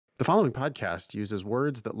The following podcast uses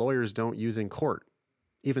words that lawyers don't use in court,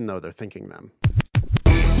 even though they're thinking them.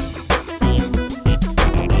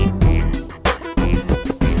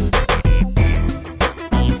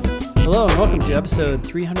 Hello and welcome to episode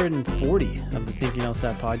 340 of the Thinking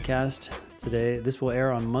LSAT podcast. Today, this will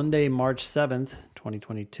air on Monday, March 7th,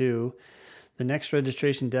 2022. The next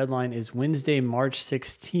registration deadline is Wednesday, March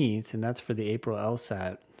 16th, and that's for the April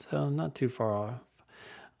LSAT, so not too far off.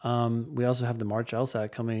 We also have the March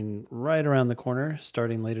LSAT coming right around the corner,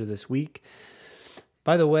 starting later this week.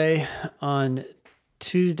 By the way, on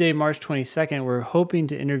Tuesday, March 22nd, we're hoping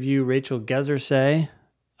to interview Rachel Gezersay,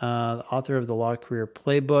 the author of the Law Career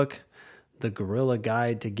Playbook, The Guerrilla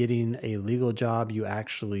Guide to Getting a Legal Job You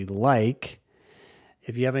Actually Like.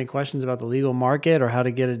 If you have any questions about the legal market or how to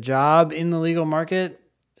get a job in the legal market,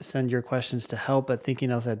 send your questions to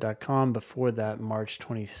help@thinkinglsat.com before that March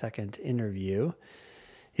 22nd interview.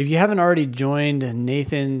 If you haven't already joined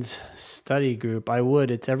Nathan's study group, I would.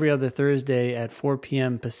 It's every other Thursday at 4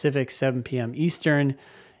 p.m. Pacific, 7 p.m. Eastern.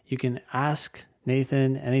 You can ask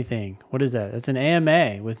Nathan anything. What is that? That's an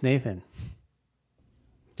AMA with Nathan.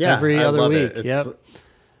 Yeah, every I other love week. It.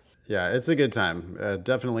 Yeah, it's a good time.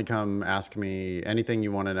 Definitely come ask me anything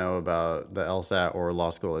you want to know about the LSAT or law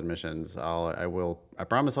school admissions. I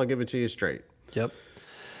promise I'll give it to you straight. Yep.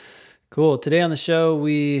 Cool. Today on the show,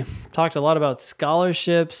 we talked a lot about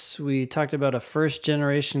scholarships. We talked about a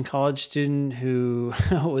first-generation college student who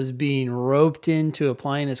was being roped into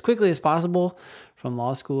applying as quickly as possible from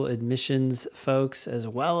law school admissions folks, as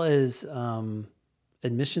well as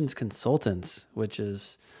admissions consultants, which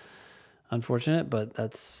is unfortunate, but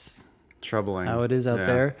that's troubling how it is out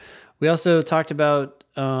there. We also talked about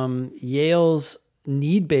Yale's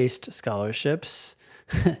need-based scholarships.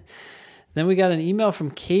 Then we got an email from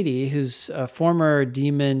Katie, who's a former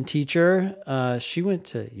Demon teacher. She went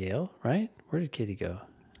to Yale, right? Where did Katie go?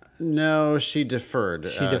 No, she deferred.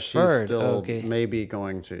 She's still maybe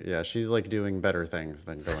going to, she's like doing better things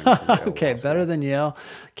than going to Yale. Okay, better than Yale.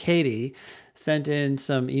 Katie sent in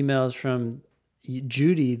some emails from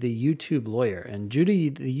Judy, the YouTube lawyer. And Judy,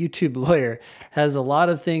 the YouTube lawyer, has a lot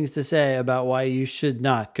of things to say about why you should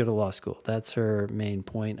not go to law school. That's her main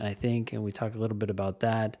point, I think. And we talk a little bit about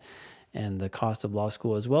that and the cost of law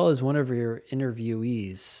school, as well as one of your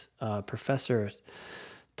interviewees, Professor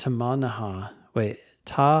Tamanaha,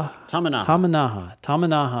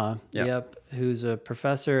 yep, who's a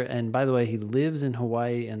professor. And by the way, he lives in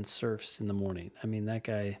Hawaii and surfs in the morning. I mean, that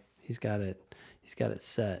guy, he's got it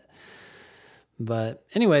set. But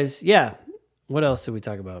anyways, yeah. What else did we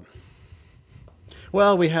talk about?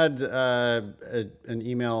 Well, we had an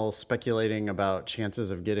email speculating about chances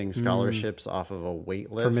of getting scholarships off of a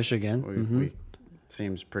wait list. For Michigan.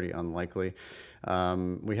 Seems pretty unlikely.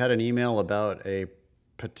 We had an email about a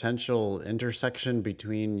potential intersection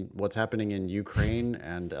between what's happening in Ukraine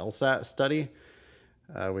and LSAT study.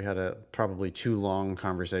 We had a probably too long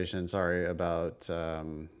conversation, about,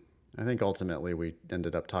 I think ultimately we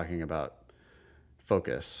ended up talking about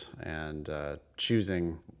focus and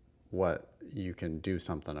choosing what you can do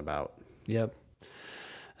something about. Yep.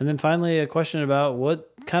 And then finally, a question about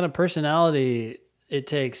what kind of personality it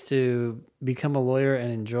takes to become a lawyer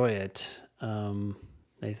and enjoy it.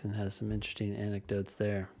 Nathan has some interesting anecdotes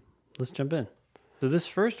there. Let's jump in. So this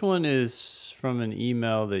first one is from an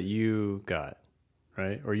email that you got,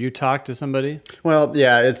 right? Or you talked to somebody? Well,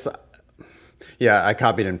 yeah, I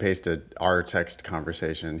copied and pasted our text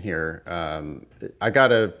conversation here. I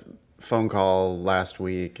got a phone call last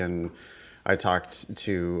week and I talked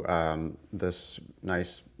to this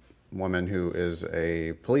nice woman who is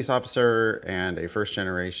a police officer and a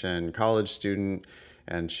first-generation college student,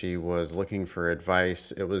 and she was looking for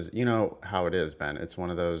advice. It was, you know how it is, Ben. It's one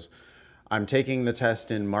of those, I'm taking the test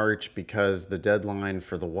in March because the deadline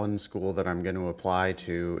for the one school that I'm going to apply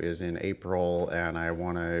to is in April, and I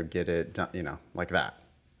want to get it done, like that,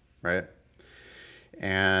 right?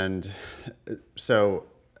 And so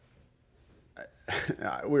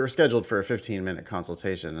we were scheduled for a 15-minute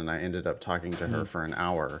consultation, and I ended up talking to her for an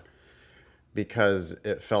hour because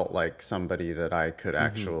it felt like somebody that I could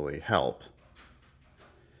actually help.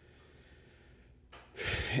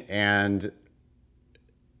 And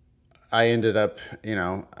I ended up,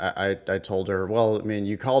 I told her, well, I mean,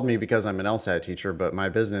 you called me because I'm an LSAT teacher, but my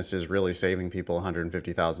business is really saving people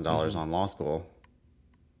 $150,000 on law school.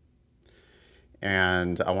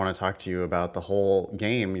 And I want to talk to you about the whole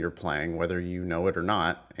game you're playing, whether you know it or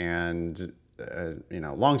not. And,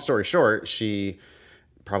 long story short, she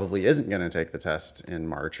probably isn't going to take the test in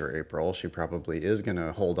March or April. She probably is going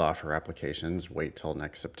to hold off her applications, wait till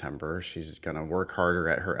next September. She's going to work harder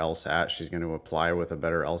at her LSAT. She's going to apply with a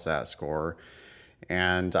better LSAT score.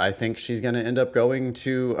 And I think she's going to end up going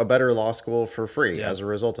to a better law school for free Yeah. as a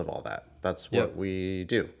result of all that. That's what we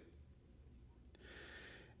do.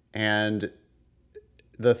 And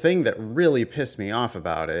the thing that really pissed me off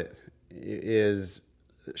about it is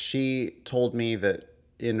she told me that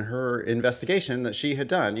in her investigation that she had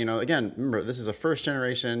done, again, remember, this is a first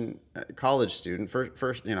generation college student,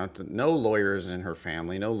 first, no lawyers in her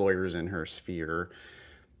family, no lawyers in her sphere,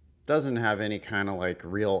 doesn't have any kind of like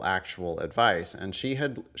real actual advice. And she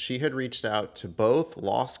had reached out to both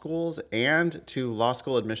law schools and to law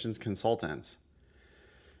school admissions consultants.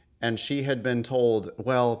 And she had been told,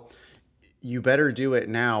 well, you better do it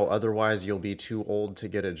now, otherwise you'll be too old to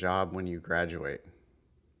get a job when you graduate.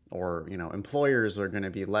 Or, employers are going to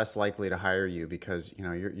be less likely to hire you because,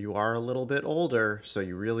 you are a little bit older. So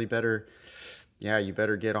you really better, you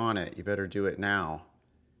better get on it. You better do it now.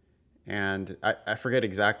 And I forget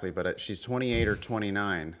exactly, but she's 28 or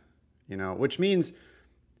 29, which means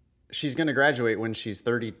she's going to graduate when she's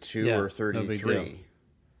 32 or 33.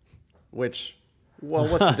 Which, well,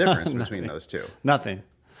 what's the difference between those two? Nothing.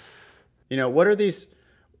 What are these?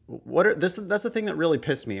 That's the thing that really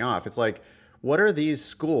pissed me off. It's like, what are these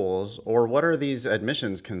schools or what are these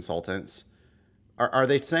admissions consultants? Are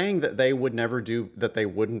they saying that they would never that they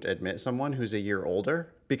wouldn't admit someone who's a year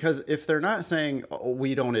older? Because if they're not saying, oh,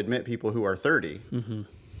 we don't admit people who are 30,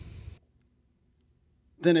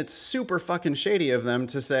 then it's super fucking shady of them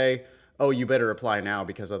to say, oh, you better apply now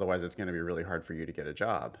because otherwise it's going to be really hard for you to get a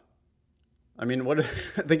job. I mean,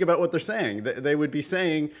 think about what they're saying. They would be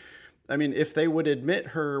saying, I mean, if they would admit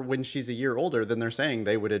her when she's a year older, then they're saying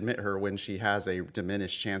they would admit her when she has a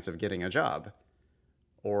diminished chance of getting a job.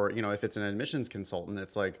 Or, if it's an admissions consultant,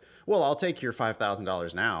 it's like, well, I'll take your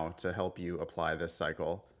 $5,000 now to help you apply this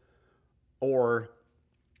cycle. Or,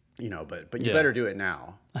 but you better do it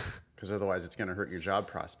now because otherwise it's going to hurt your job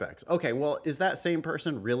prospects. Okay, well, is that same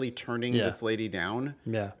person really turning this lady down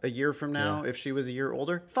a year from now if she was a year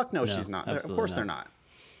older? Fuck no, she's not. Of course they're not.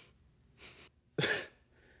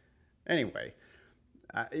 Anyway,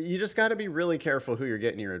 you just got to be really careful who you're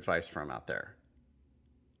getting your advice from out there.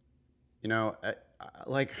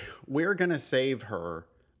 Like, we're going to save her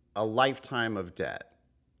a lifetime of debt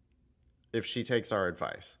if she takes our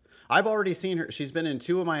advice. I've already seen her. She's been in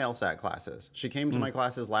 2 of my LSAT classes. She came to my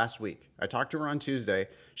classes last week. I talked to her on Tuesday.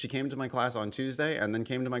 She came to my class on Tuesday and then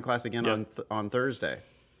came to my class again on Thursday.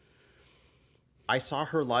 I saw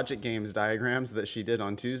her logic games diagrams that she did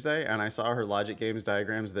on Tuesday, and I saw her logic games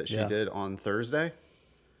diagrams that she did on Thursday.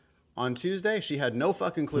 On Tuesday, she had no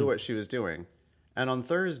fucking clue what she was doing. And on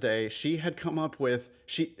Thursday, she had come up with,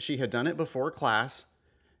 she had done it before class,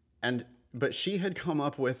 but she had come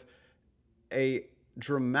up with a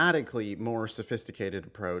dramatically more sophisticated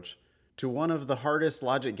approach to one of the hardest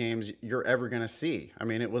logic games you're ever going to see. I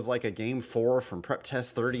mean, it was like a game 4 from Prep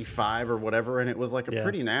Test 35 or whatever, and it was like a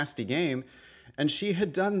pretty nasty game. And she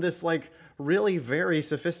had done this like really very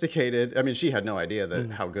sophisticated, I mean, she had no idea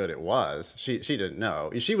that how good it was. She didn't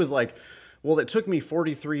know. She was like, well, it took me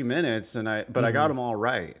 43 minutes, but I got them all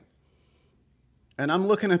right. And I'm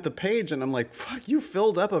looking at the page, and I'm like, fuck, you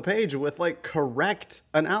filled up a page with, like, correct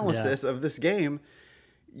analysis of this game.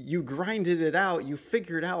 You grinded it out. You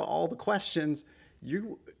figured out all the questions.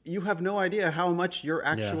 You have no idea how much you're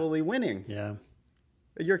actually winning. Yeah.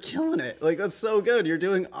 You're killing it. Like, that's so good. You're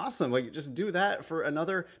doing awesome. Like, just do that for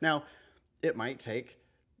another. Now, it might take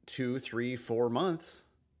 2, 3, 4 months.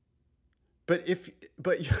 But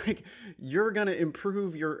you're going to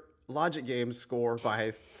improve your logic game score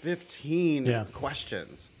by 15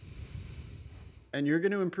 questions. And you're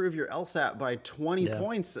going to improve your LSAT by 20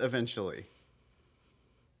 points eventually.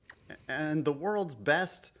 And the world's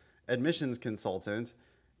best admissions consultant,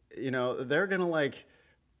 they're going to like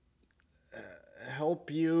help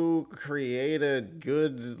you create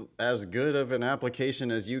as good of an application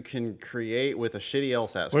as you can create with a shitty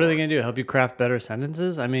LSAT score. What are they going to do? Help you craft better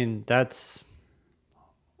sentences? I mean, that's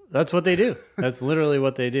what they do. That's literally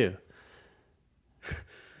what they do.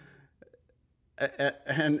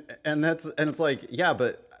 And it's like, yeah,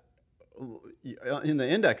 but in the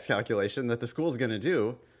index calculation that the school's going to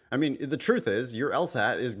do, I mean, the truth is your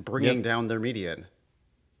LSAT is bringing down their median.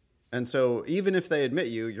 And so even if they admit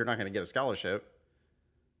you, you're not going to get a scholarship.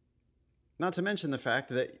 Not to mention the fact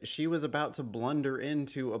that she was about to blunder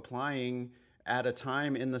into applying at a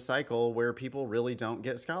time in the cycle where people really don't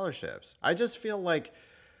get scholarships. I just feel like,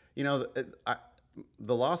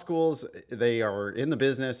 the law schools, they are in the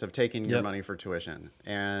business of taking your money for tuition.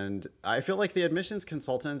 And I feel like the admissions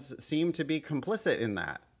consultants seem to be complicit in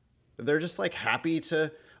that. They're just like happy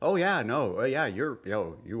to, oh yeah, no, yeah,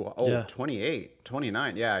 Yeah. 28,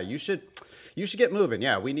 29. Yeah, you should get moving.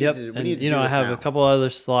 Yeah, we need Yep. to, we And, need to you do know, I this have now. a couple other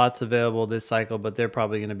slots available this cycle, but they're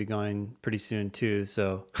probably going to be going pretty soon too.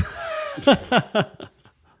 So,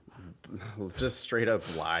 Just straight up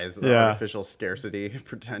lies, Yeah. artificial scarcity,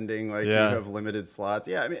 pretending like you Yeah. have limited slots.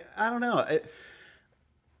 Yeah, I mean, I don't know.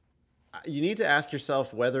 You need to ask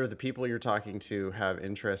yourself whether the people you're talking to have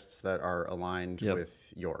interests that are aligned Yep.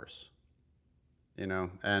 with yours. You know,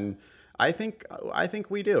 and I think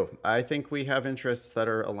we do. I think we have interests that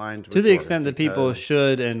are aligned with to the yours extent that people because-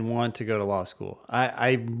 should and want to go to law school,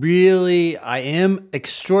 I am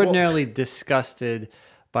extraordinarily disgusted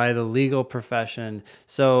by the legal profession.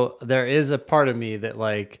 So there is a part of me that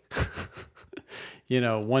like,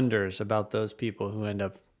 wonders about those people who end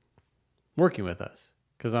up working with us.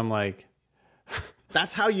 Cause I'm like,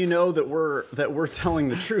 that's how you know that we're telling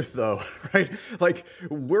the truth, though, right? Like,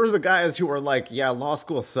 we're the guys who are like, yeah, law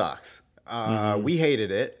school sucks. We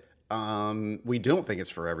hated it. We don't think it's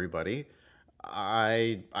for everybody.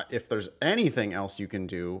 If there's anything else you can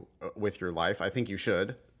do with your life, I think you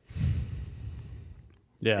should.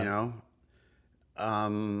 yeah, You know,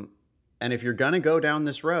 and if you're gonna go down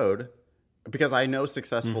this road, because I know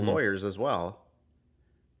successful lawyers as well.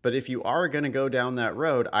 But if you are going to go down that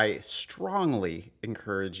road, I strongly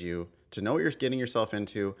encourage you to know what you're getting yourself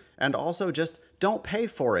into, and also just don't pay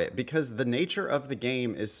for it, because the nature of the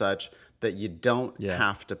game is such that you don't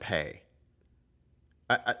have to pay.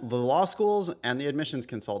 The law schools and the admissions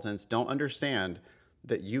consultants don't understand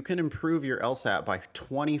that you can improve your LSAT by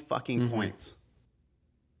 20 fucking points.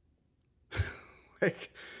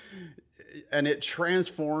 And it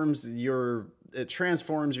transforms your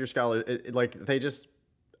scholar.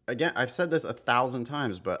 Again, I've said this 1,000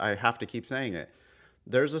 times, but I have to keep saying it.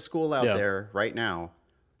 There's a school out there right now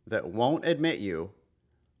that won't admit you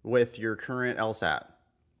with your current LSAT.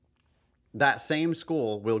 That same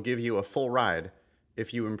school will give you a full ride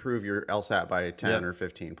if you improve your LSAT by 10 or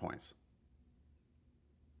 15 points.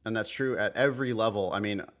 And that's true at every level. I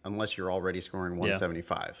mean, unless you're already scoring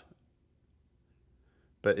 175.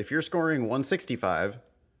 But if you're scoring 165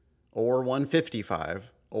 or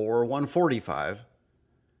 155 or 145,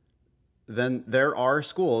 then there are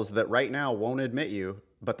schools that right now won't admit you,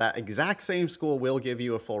 but that exact same school will give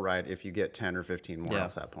you a full ride if you get 10 or 15 more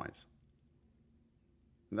LSAT points.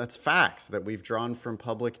 And that's facts that we've drawn from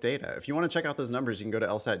public data. If you want to check out those numbers, you can go to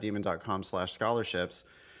lsatdemon.com/scholarships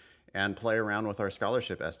and play around with our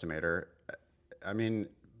scholarship estimator. I mean,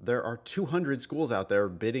 there are 200 schools out there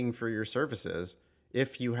bidding for your services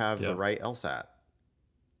if you have the right LSAT.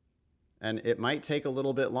 And it might take a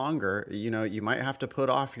little bit longer. You know, you might have to put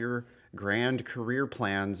off your grand career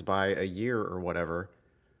plans by a year or whatever.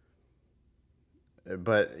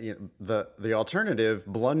 But the alternative,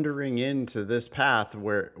 blundering into this path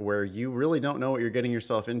where you really don't know what you're getting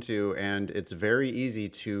yourself into, and it's very easy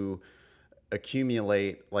to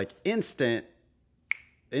accumulate like instant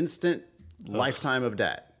lifetime of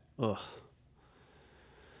debt. ugh.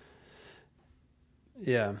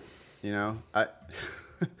 Yeah. You know,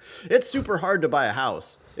 it's super hard to buy a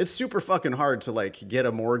house. It's super fucking hard to like get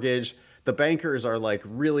a mortgage. The bankers are like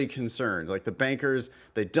really concerned. Like the bankers,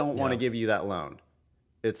 they don't want to give you that loan.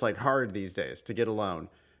 It's like hard these days to get a loan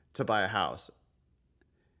to buy a house.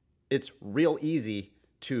 It's real easy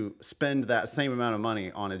to spend that same amount of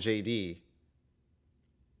money on a JD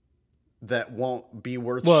that won't be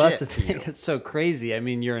worth Well, shit that's the to thing. you. It's so crazy. I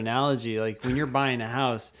mean, your analogy, like when you're buying a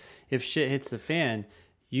house, if shit hits the fan,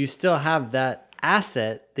 you still have that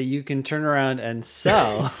asset that you can turn around and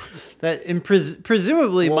sell that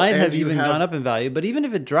presumably might have even gone up in value. But even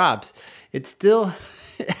if it drops, it still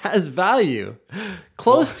has value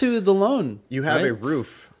close to the loan. You have right? a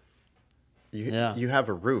roof. You have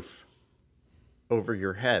a roof over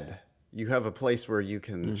your head. You have a place where you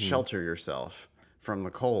can shelter yourself from the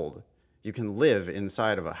cold. You can live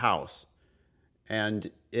inside of a house.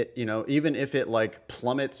 And it, you know, even if it like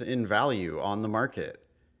plummets in value on the market,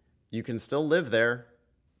 you can still live there.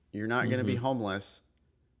 You're not going to be homeless.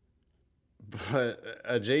 But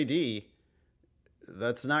a JD,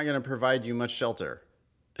 that's not going to provide you much shelter.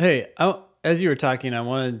 Hey, as you were talking, I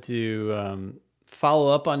wanted to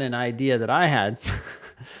follow up on an idea that I had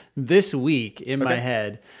this week in my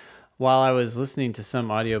head while I was listening to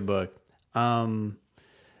some audiobook.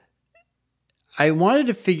 I wanted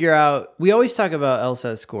to figure out, we always talk about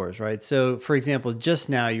LSAT scores, right? So for example, just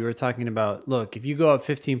now you were talking about, look, if you go up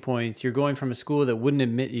 15 points, you're going from a school that wouldn't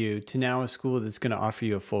admit you to now a school that's going to offer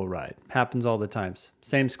you a full ride. Happens all the times.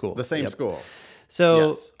 Same school. The same school.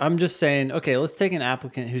 So I'm just saying, okay, let's take an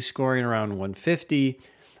applicant who's scoring around 150,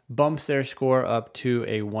 bumps their score up to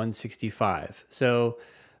a 165. So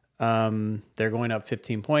they're going up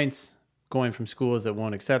 15 points, going from schools that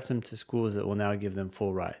won't accept them to schools that will now give them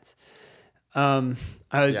full rides. What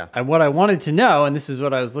I wanted to know, and this is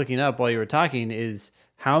what I was looking up while you were talking, is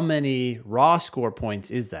how many raw score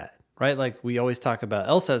points is that, right? Like we always talk about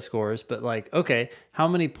LSAT scores, but like, okay, how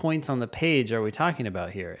many points on the page are we talking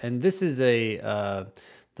about here? And this is the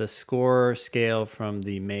score scale from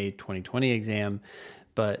the May 2020 exam,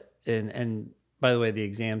 but, and by the way, the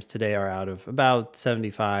exams today are out of about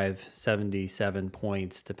 75, 77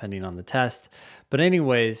 points, depending on the test. But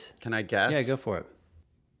anyways. Can I guess? Yeah, go for it.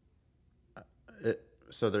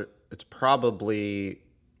 It's probably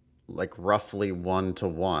like roughly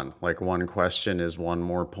 1-to-1. Like one question is one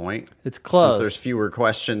more point. It's close. Since there's fewer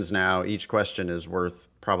questions now, each question is worth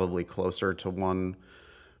probably closer to 1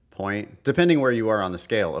 point, depending where you are on the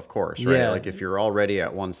scale, of course, right? Yeah. Like if you're already at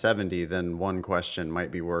 170, then one question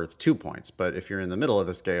might be worth 2 points. But if you're in the middle of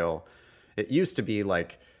the scale, it used to be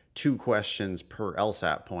like 2 questions per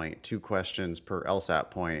LSAT point, 2 questions per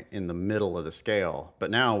LSAT point in the middle of the scale.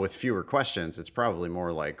 But now with fewer questions, it's probably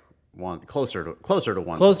more like closer to 1. Closer to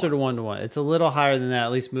 1-to-1. It's a little higher than that,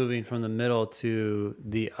 at least moving from the middle to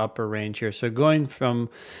the upper range here. So going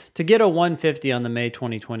to get a 150 on the May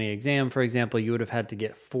 2020 exam, for example, you would have had to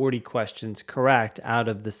get 40 questions correct out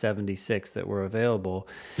of the 76 that were available.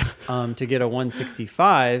 To get a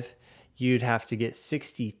 165, you'd have to get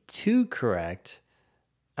 62 correct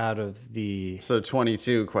out of the... So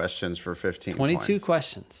 22 questions for 15 22 points.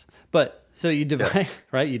 questions. But so you divide,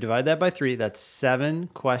 right? You divide that by 3. That's 7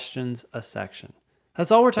 questions a section.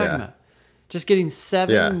 That's all we're talking about. Just getting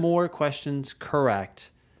 7 more questions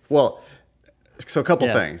correct. Well, so a couple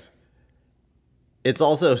things. It's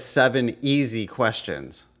also 7 easy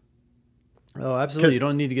questions. Oh, absolutely. You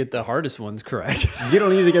don't need to get the hardest ones correct. You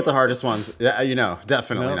don't need to get the hardest ones. Yeah,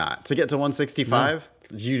 definitely not. To get to 165,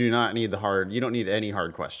 you do not need you don't need any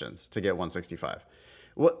hard questions to get 165.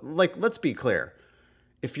 Let's be clear.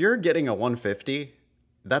 If you're getting a 150,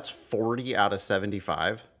 that's 40 out of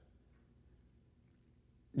 75.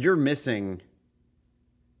 You're missing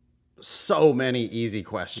so many easy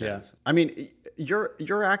questions. Yeah. I mean,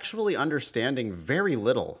 you're actually understanding very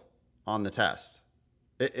little on the test.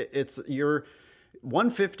 It's your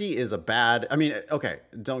 150 is a bad. I mean, okay,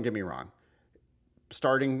 don't get me wrong.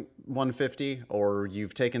 Starting 150, or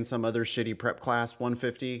you've taken some other shitty prep class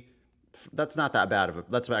 150. That's not that bad of a.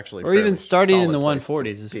 That's actually. Or even starting in the 140s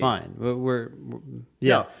is fine.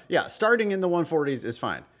 Yeah. Starting in the 140s is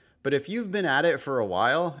fine. But if you've been at it for a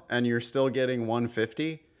while and you're still getting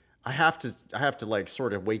 150, I have to like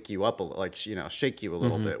sort of wake you up, shake you a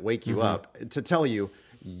little bit, wake you up to tell you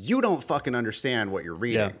don't fucking understand what you're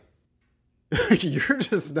reading. Yeah. You're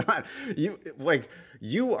just not.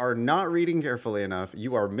 You are not reading carefully enough.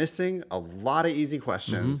 You are missing a lot of easy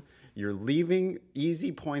questions. You're leaving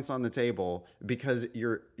easy points on the table because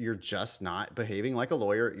you're just not behaving like a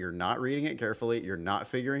lawyer. You're not reading it carefully. You're not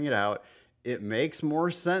figuring it out. It makes more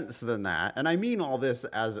sense than that. And I mean all this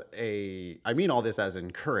as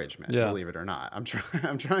encouragement, believe it or not. I'm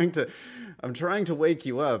trying to wake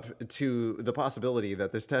you up to the possibility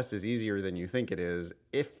that this test is easier than you think it is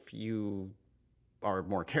if you are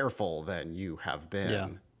more careful than you have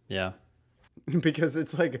been. Yeah. Because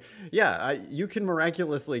it's like, you can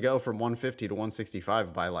miraculously go from 150 to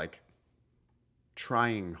 165 by like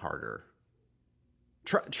trying harder,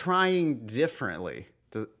 trying differently,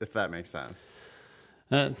 if that makes sense.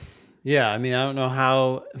 Yeah, I mean, I don't know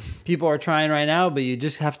how people are trying right now, but you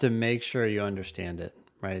just have to make sure you understand it,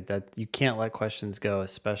 right? That you can't let questions go,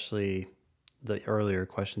 especially the earlier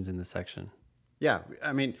questions in the section. Yeah,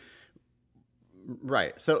 I mean...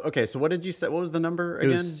 Right. So what did you say? What was the number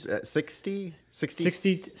again? 60?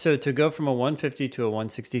 60. So to go from a 150 to a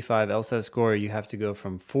 165 LSAT score, you have to go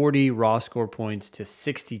from 40 raw score points to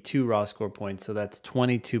 62 raw score points. So that's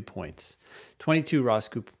 22 points. 22 raw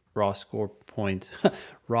score points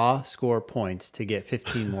to get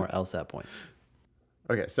 15 more LSAT points.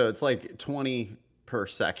 Okay, so it's like 20 per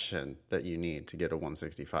section that you need to get a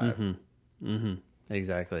 165.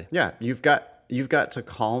 Exactly. Yeah, you've got to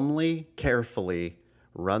calmly, carefully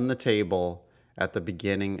run the table at the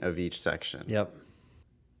beginning of each section. Yep.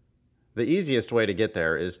 The easiest way to get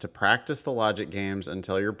there is to practice the logic games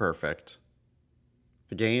until you're perfect.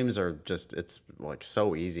 The games are it's like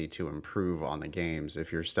so easy to improve on the games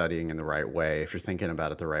if you're studying in the right way, if you're thinking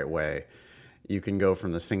about it the right way. You can go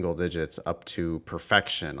from the single digits up to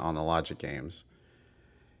perfection on the logic games.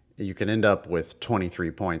 You can end up with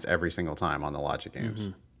 23 points every single time on the logic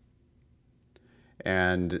games.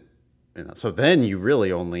 And so then you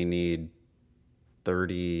really only need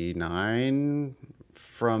 39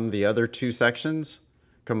 from the other 2 sections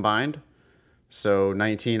combined. So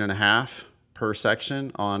 19.5 per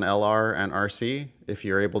section on LR and RC if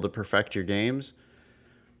you're able to perfect your games.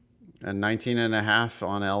 And 19.5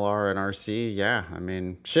 on LR and RC, yeah, I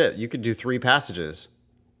mean, shit, you could do 3 passages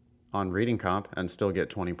on reading comp and still get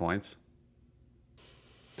 20 points.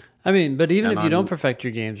 I mean, but even And if you don't perfect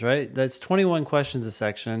your games, right? That's 21 questions a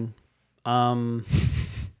section. Yeah,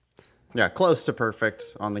 close to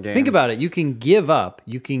perfect on the games. Think about it. You can give up.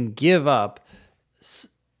 You can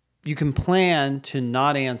plan to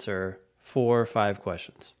not answer 4 or 5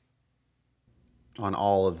 questions on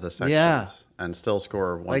all of the sections and still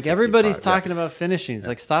score 165. Like everybody's talking about finishing. It's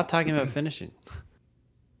like, stop talking about finishing.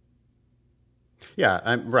 Yeah,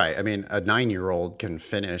 I'm right. I mean, a 9-year-old can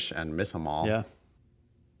finish and miss them all. Yeah.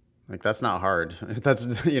 Like, that's not hard.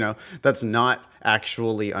 That's not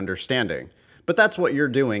actually understanding. But that's what you're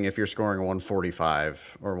doing if you're scoring a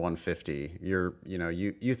 145 or 150.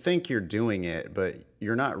 You think you're doing it, but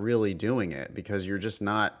you're not really doing it because you're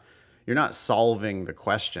not solving the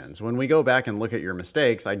questions. When we go back and look at your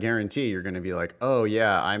mistakes, I guarantee you're going to be like, "Oh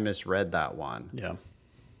yeah, I misread that one." Yeah.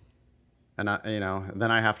 And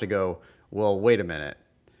then I have to go, "Well, wait a minute.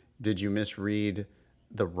 Did you misread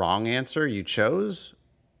the wrong answer you chose?"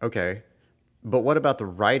 Okay. But what about the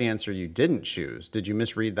right answer you didn't choose? Did you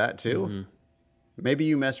misread that too? Mm-hmm. Maybe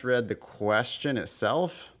you misread the question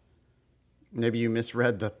itself. Maybe you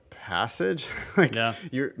misread the passage.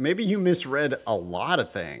 Maybe you misread a lot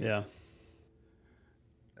of things.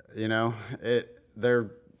 Yeah.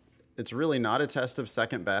 It's really not a test of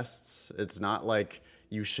second bests. It's not like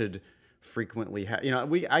you should frequently have,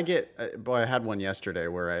 I had one yesterday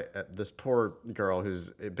where this poor girl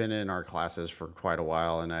who's been in our classes for quite a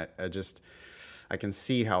while. And I can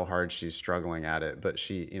see how hard she's struggling at it, but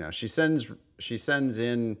she sends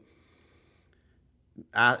in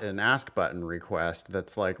an ask button request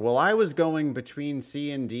that's like, well, I was going between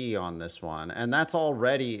C and D on this one. And that's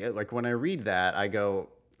already, like, when I read that, I go,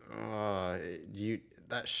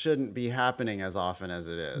 that shouldn't be happening as often as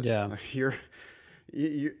it is. Yeah.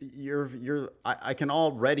 I can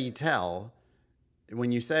already tell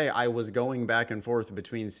when you say I was going back and forth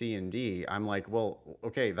between C and D, I'm like, well,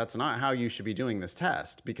 okay, that's not how you should be doing this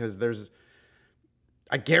test, because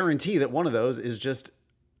I guarantee that one of those is just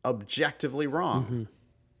objectively wrong. Mm-hmm.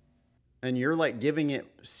 And you're like giving it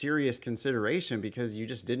serious consideration because you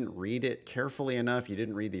just didn't read it carefully enough. You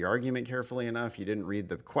didn't read the argument carefully enough. You didn't read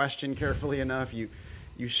the question carefully enough. You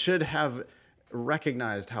should have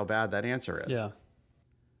recognized how bad that answer is. Yeah.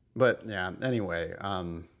 But yeah, anyway,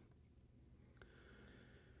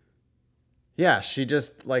 she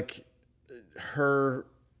just, like, her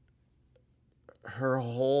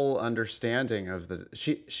whole understanding of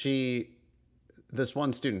this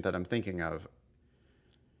one student that I'm thinking of,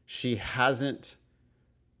 she has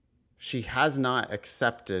not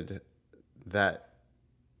accepted that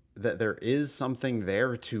there is something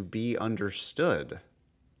there to be understood.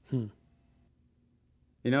 You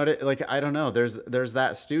know what? Like, I don't know. There's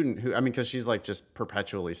that student who, I mean, because she's like just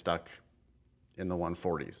perpetually stuck in the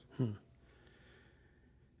 140s.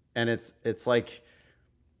 And it's like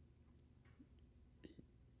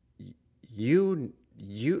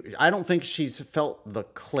I don't think she's felt the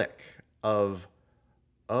click of,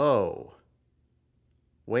 oh,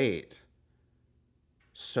 wait,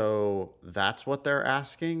 so that's what they're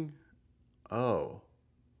asking? Oh,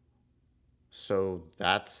 so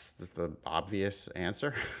that's the obvious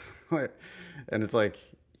answer? And it's like,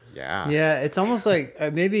 yeah. Yeah, it's almost like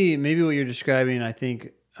maybe what you're describing, I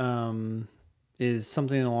think, is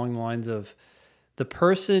something along the lines of the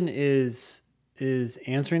person is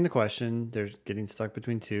answering the question. They're getting stuck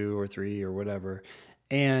between 2 or 3 or whatever.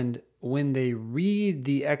 And when they read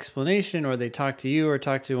the explanation, or they talk to you or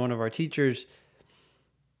talk to one of our teachers,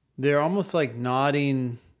 they're almost like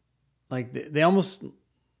nodding, like they almost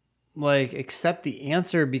like accept the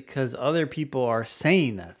answer because other people are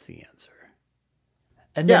saying that's the answer.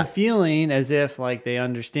 And then feeling as if like they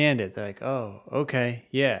understand it. They're like, oh, okay,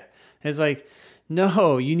 yeah. It's like,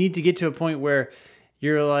 no, you need to get to a point where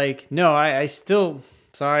you're like, no, I still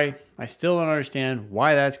don't understand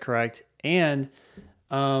why that's correct. And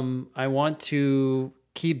I want to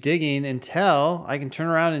keep digging until I can turn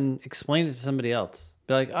around and explain it to somebody else.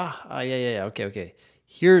 Be like, yeah, okay.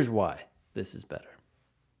 Here's why this is better.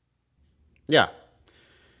 Yeah.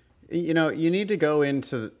 You need to go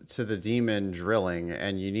into the demon drilling,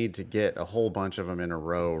 and you need to get a whole bunch of them in a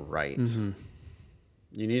row right. Mm-hmm.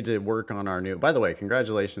 You need to work on by the way,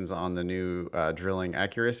 congratulations on the new drilling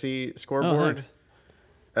accuracy scoreboard.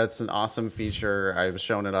 That's an awesome feature. I was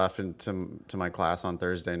showing it off to my class on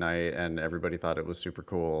Thursday night, and everybody thought it was super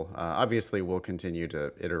cool. Obviously, we'll continue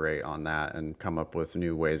to iterate on that and come up with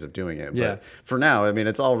new ways of doing it. Yeah. But for now, I mean,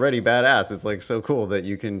 it's already badass. It's like so cool that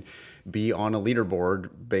you can be on a leaderboard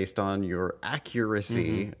based on your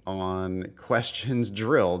accuracy on questions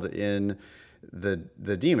drilled in the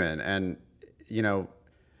demon. And, you know,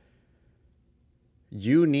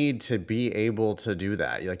 you need to be able to do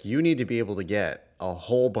that. Like, you need to be able to get a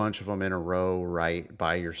whole bunch of them in a row right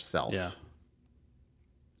by yourself. Yeah.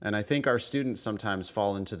 And I think our students sometimes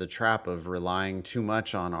fall into the trap of relying too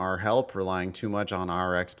much on our help, relying too much on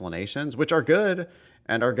our explanations, which are good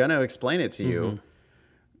and are going to explain it to you.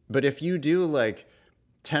 But if you do like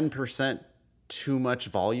 10% too much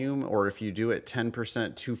volume, or if you do it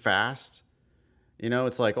 10% too fast, you know,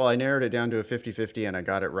 it's like, oh, I narrowed it down to a 50-50 and I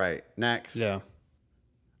got it right. Next. Yeah.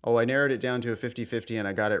 Oh, I narrowed it down to a 50-50 and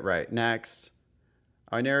I got it right. Next.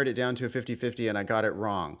 I narrowed it down to a 50-50 and I got it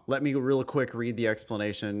wrong. Let me real quick read the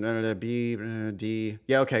explanation. B, D.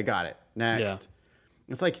 Yeah, okay, got it. Next.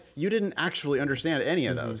 Yeah. It's like, you didn't actually understand any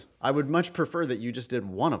of those. I would much prefer that you just did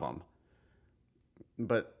one of them.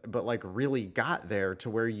 But like really got there to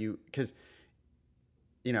where you, because,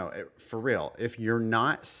 you know, for real, if you're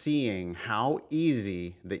not seeing how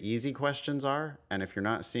easy the easy questions are, and if you're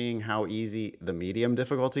not seeing how easy the medium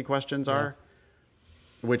difficulty questions are,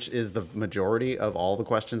 which is the majority of all the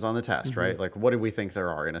questions on the test, right? Like, what do we think there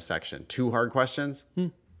are in a section? 2 hard questions?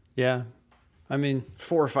 Yeah. I mean,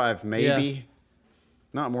 4 or 5, maybe. Yeah.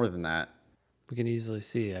 Not more than that. We can easily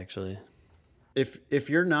see, actually. If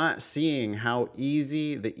you're not seeing how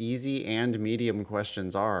easy the easy and medium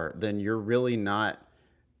questions are, then you're really not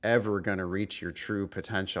ever going to reach your true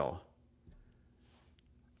potential.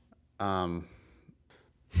 Yeah.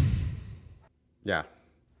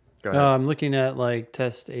 Go ahead. I'm looking at like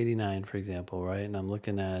test 89, for example, right? And I'm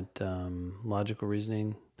looking at logical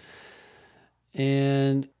reasoning.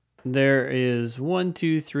 And there is 1,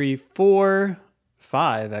 2, 3, 4,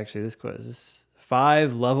 5, actually, this quiz is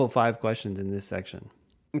 5 level 5 questions in this section.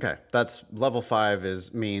 Okay, that's level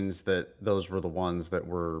 5 means that those were the ones that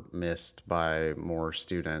were missed by more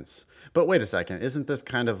students. But wait a second, isn't this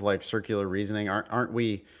kind of like circular reasoning? Aren't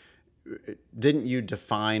we? Didn't you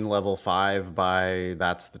define level 5 by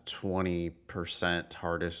that's the 20%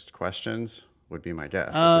 hardest questions? Would be my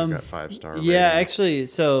guess. If we've got 5-star. Yeah, ratings. actually,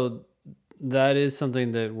 so that is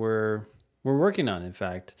something that we're working on. In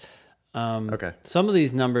fact, okay. Some of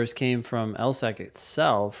these numbers came from LSAT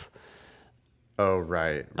itself. Oh,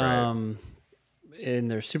 right. In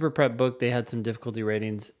their super prep book, they had some difficulty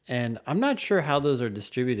ratings, and I'm not sure how those are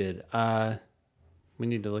distributed. We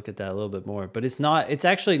need to look at that a little bit more, but it's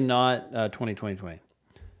actually not 20-20-20.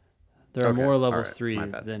 There are more levels 3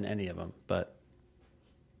 than any of them, but.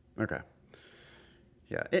 Okay.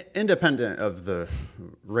 Yeah. Independent of the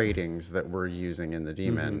ratings that we're using in the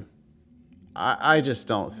Demon, I just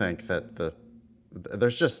don't think that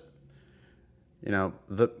there's just, you know,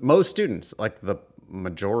 most students, like the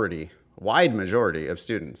wide majority of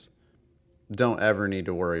students, don't ever need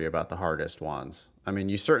to worry about the hardest ones. I mean,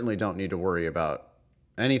 you certainly don't need to worry about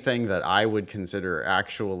anything that I would consider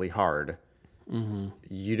actually hard.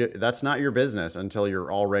 That's not your business until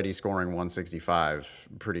you're already scoring 165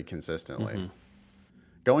 pretty consistently.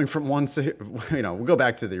 Going from we'll go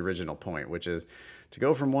back to the original point, which is to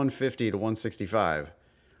go from 150 to 165,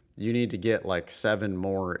 you need to get like 7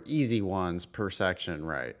 more easy ones per section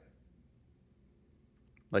right.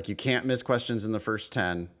 Like, you can't miss questions in the first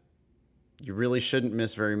 10. You really shouldn't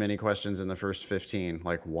miss very many questions in the first 15,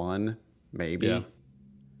 like 1, maybe. Yeah.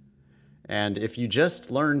 And if you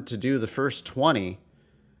just learned to do the first 20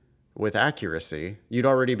 with accuracy, you'd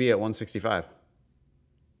already be at 165.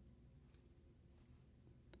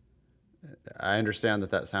 I understand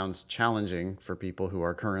that sounds challenging for people who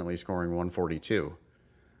are currently scoring 142.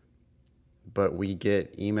 But we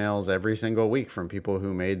get emails every single week from people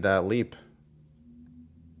who made that leap,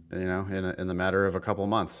 you know, in the matter of a couple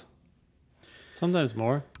months. Sometimes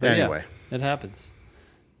more. But anyway, yeah, it happens.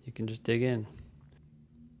 You can just dig in.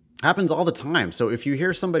 Happens all the time. So if you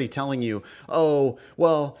hear somebody telling you, oh,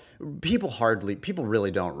 well, people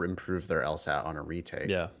really don't improve their LSAT on a retake.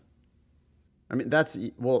 Yeah. I mean,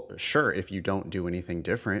 sure, if you don't do anything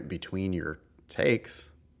different between your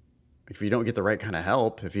takes, if you don't get the right kind of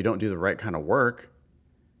help, if you don't do the right kind of work,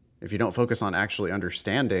 if you don't focus on actually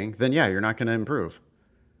understanding, then yeah, you're not going to improve.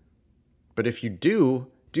 But if you do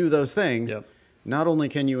those things, not only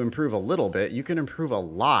can you improve a little bit, you can improve a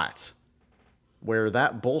lot. Where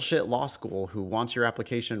that bullshit law school who wants your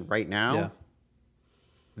application right now,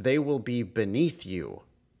 they will be beneath you.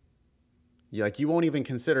 Like, you won't even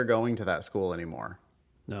consider going to that school anymore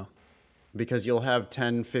No. Because you'll have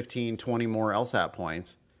 10, 15, 20 more LSAT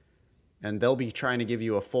points, and they'll be trying to give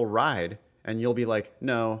you a full ride, and you'll be like,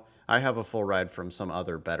 no, I have a full ride from some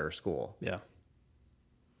other better school. Yeah.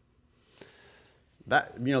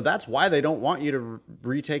 That's why they don't want you to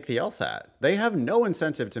retake the LSAT. They have no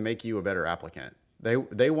incentive to make you a better applicant.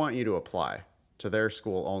 They want you to apply to their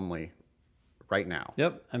school only right now.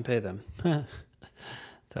 Yep, and pay them. That's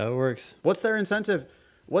how it works. What's their incentive?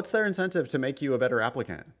 What's their incentive to make you a better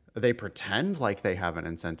applicant? They pretend like they have an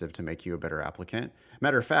incentive to make you a better applicant.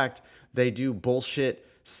 Matter of fact, they do bullshit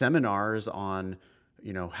seminars on,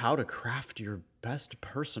 how to craft your best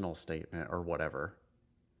personal statement or whatever.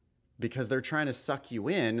 Because they're trying to suck you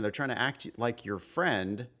in. They're trying to act like your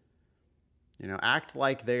friend, act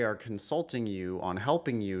like they are consulting you on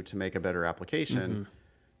helping you to make a better application.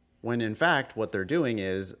 When in fact, what they're doing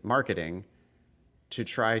is marketing to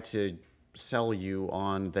try to sell you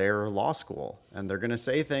on their law school. And they're going to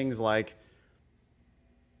say things like,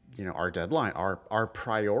 our deadline, our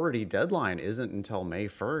priority deadline isn't until May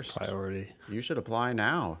 1st. Priority. You should apply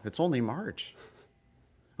now. It's only March.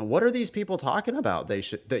 And what are these people talking about?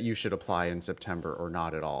 That you should apply in September or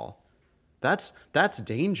not at all. That's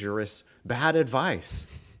dangerous, bad advice.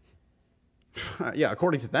 Yeah,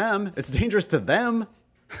 according to them, it's dangerous to them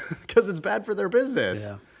because it's bad for their business.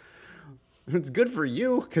 Yeah. It's good for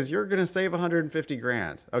you because you're going to save 150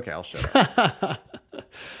 grand. Okay, I'll shut up.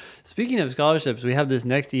 Speaking of scholarships, we have this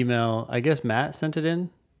next email. I guess Matt sent it in.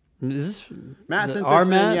 Is this Matt sent our this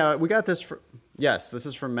Matt? in? Yeah, we got this. Yes, this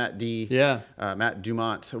is from Matt D. Yeah. Matt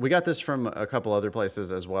Dumont. We got this from a couple other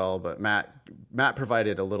places as well, but Matt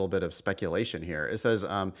provided a little bit of speculation here. It says,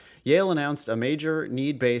 Yale announced a major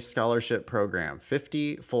need-based scholarship program,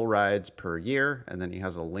 50 full rides per year. And then he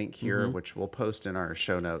has a link here, which we'll post in our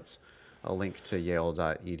show notes, a link to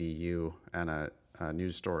yale.edu and a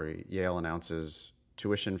news story. Yale announces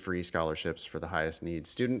tuition-free scholarships for the highest need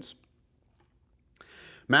students.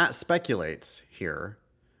 Matt speculates here.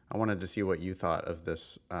 I wanted to see what you thought of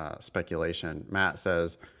this speculation. Matt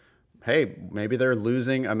says, hey, maybe they're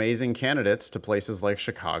losing amazing candidates to places like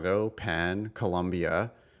Chicago, Penn,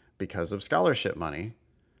 Columbia because of scholarship money.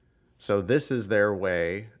 So this is their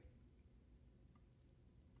way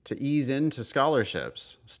to ease into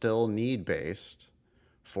scholarships, still need-based,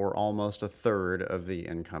 for almost a third of the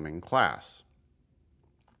incoming class.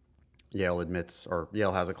 Yale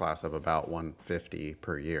has a class of about 150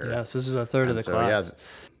 per year. Yes, this is a third of the class. Yeah,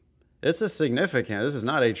 this is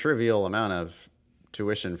not a trivial amount of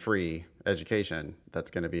tuition-free education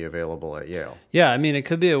that's going to be available at Yale. Yeah, I mean, it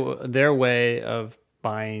could be their way of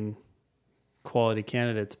buying quality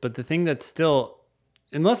candidates. But the thing that's still,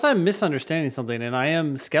 unless I'm misunderstanding something, and I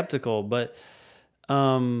am skeptical, but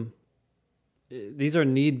these are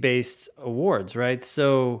need-based awards, right?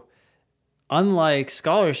 So unlike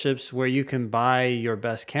scholarships where you can buy your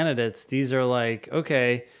best candidates, these are like,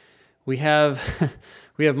 okay, we have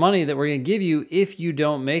money that we're going to give you if you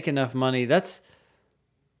don't make enough money. That's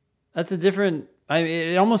a different,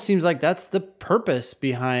 it almost seems like that's the purpose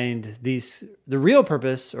behind these, the real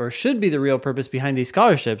purpose, or should be the real purpose behind these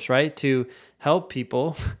scholarships, right? To help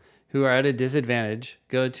people who are at a disadvantage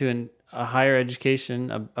go to a higher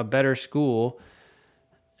education, a better school,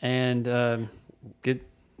 and get...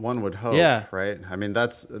 One would hope, yeah. Right? I mean,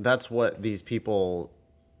 that's what these people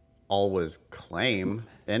always claim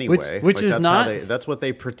anyway. Which is not... that's what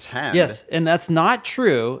they pretend. Yes, and that's not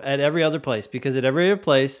true at every other place, because at every other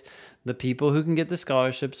place, the people who can get the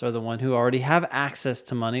scholarships are the one who already have access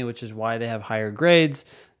to money, which is why they have higher grades,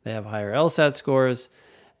 they have higher LSAT scores,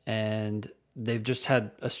 and they've just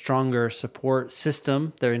had a stronger support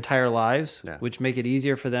system their entire lives, which make it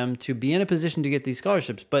easier for them to be in a position to get these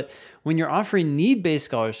scholarships. But when you're offering need-based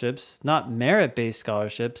scholarships, not merit-based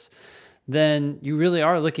scholarships, then you really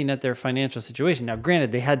are looking at their financial situation. Now,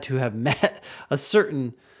 granted, they had to have met a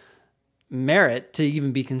certain merit to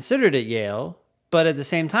even be considered at Yale, but at the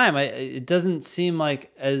same time, it doesn't seem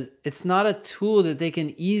like it's not a tool that they can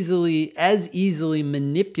as easily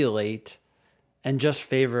manipulate and just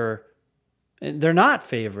favor. They're not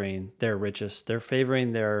favoring their richest. They're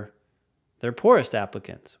favoring their poorest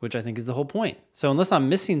applicants, which I think is the whole point. So unless I'm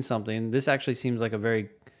missing something, this actually seems like a very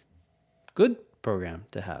good program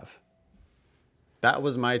to have. That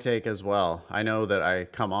was my take as well. I know that I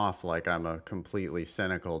come off like I'm a completely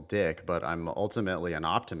cynical dick, but I'm ultimately an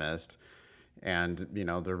optimist. And,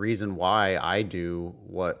 the reason why I do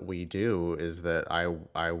what we do is that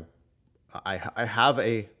I have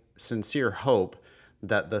a sincere hope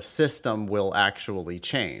that the system will actually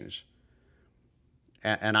change.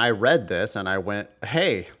 And I read this and I went,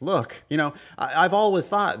 hey, look, I've always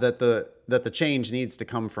thought that the change needs to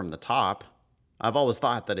come from the top. I've always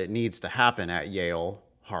thought that it needs to happen at Yale,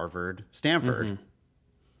 Harvard, Stanford. Mm-hmm.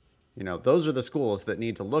 You know, those are the schools that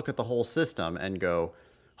need to look at the whole system and go,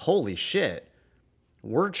 holy shit,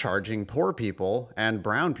 we're charging poor people and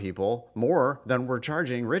brown people more than we're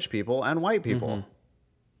charging rich people and white people,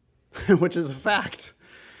 which is a fact,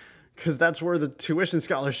 because that's where the tuition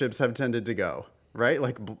scholarships have tended to go, right?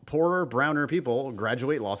 Like poorer, browner people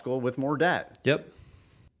graduate law school with more debt. Yep.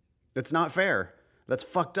 It's not fair. That's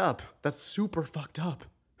fucked up. That's super fucked up.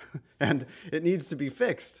 And it needs to be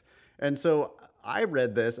fixed. And so I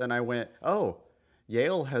read this and I went, oh,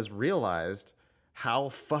 Yale has realized how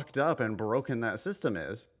fucked up and broken that system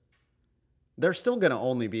is. They're still going to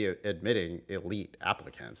only be admitting elite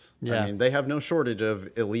applicants. Yeah. I mean, they have no shortage of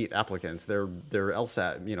elite applicants. Their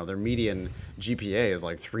LSAT, you know, their median GPA is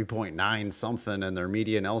like 3.9 something, and their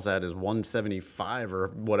median LSAT is 175 or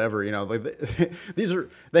whatever. You know, like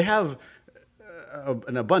they have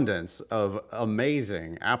an abundance of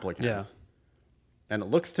amazing applicants. Yeah. And it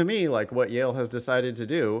looks to me like what Yale has decided to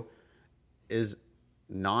do is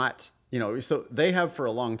not, you know, so they have for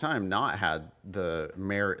a long time not had the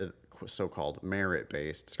so-called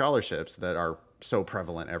merit-based scholarships that are so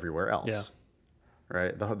prevalent everywhere else. Yeah.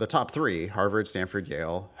 Right? The top three, Harvard, Stanford,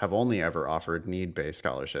 Yale, have only ever offered need-based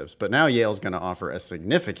scholarships. But now Yale's going to offer a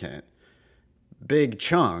significant, big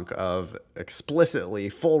chunk of explicitly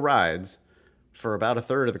full rides for about a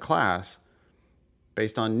third of the class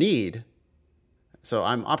based on need. So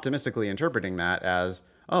I'm optimistically interpreting that as,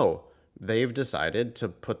 oh, they've decided to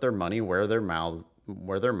put their money where their mouth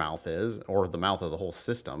is, or the mouth of the whole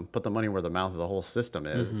system, put the money where the mouth of the whole system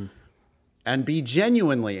is, and be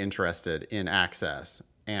genuinely interested in access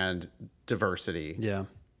and diversity. Yeah.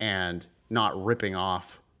 And not ripping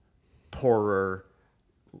off poorer,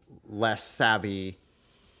 less savvy,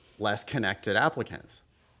 less connected applicants.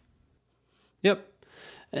 Yep.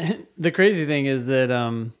 The crazy thing is that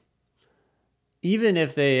even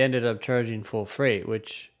if they ended up charging full freight,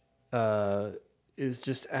 which is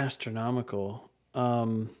just astronomical,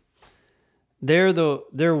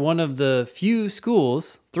 they're one of the few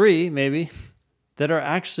schools, 3 maybe, that are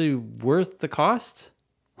actually worth the cost.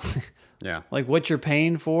 Yeah. Like what you're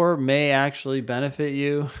paying for may actually benefit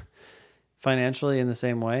you financially in the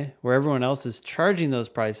same way, where everyone else is charging those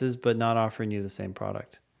prices but not offering you the same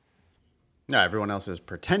product. Yeah, everyone else is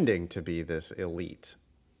pretending to be this elite.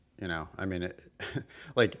 You know, I mean,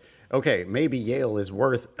 like, okay, maybe Yale is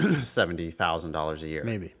worth $70,000 a year.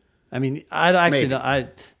 Maybe. I mean, I actually don't,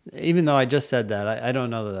 even though I just said that, I don't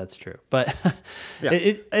know that that's true. But yeah.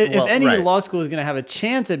 if any law school is going to have a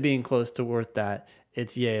chance at being close to worth that,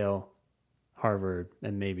 it's Yale, Harvard,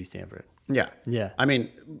 and maybe Stanford. Yeah. Yeah. I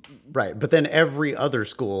mean, right. But then every other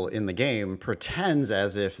school in the game pretends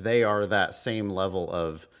as if they are that same level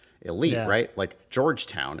of elite, right? Like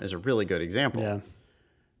Georgetown is a really good example. Yeah.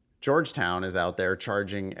 Georgetown is out there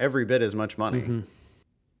charging every bit as much money.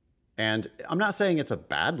 And I'm not saying it's a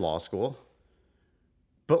bad law school,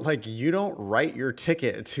 but like you don't write your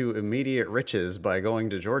ticket to immediate riches by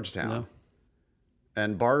going to Georgetown. No.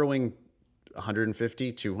 And borrowing $150,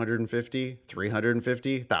 $250,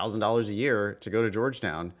 $350,000 a year to go to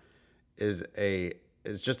Georgetown is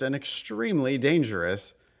just an extremely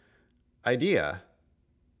dangerous idea.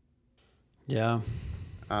 Yeah.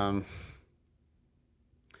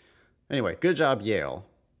 Anyway, good job, Yale.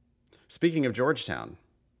 Speaking of Georgetown,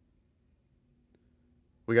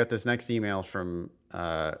 we got this next email from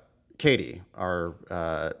Katie,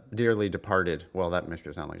 our dearly departed. Well, that makes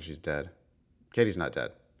it sound like she's dead. Katie's not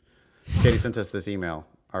dead. Katie sent us this email.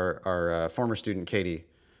 Our former student, Katie,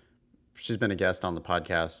 she's been a guest on the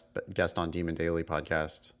podcast, guest on Demon Daily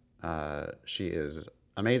podcast. She is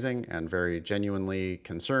amazing and very genuinely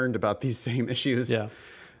concerned about these same issues. Yeah.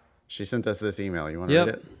 She sent us this email. You want to read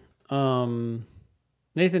it?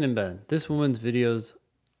 Nathan and Ben, this woman's videos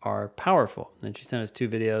are powerful. And she sent us 2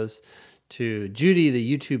 videos to Judy,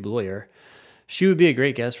 the YouTube lawyer. She would be a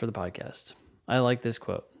great guest for the podcast. I like this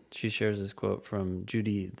quote. She shares this quote from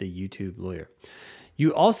Judy, the YouTube lawyer.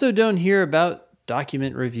 You also don't hear about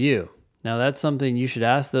document review. Now that's something you should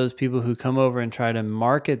ask those people who come over and try to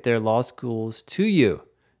market their law schools to you.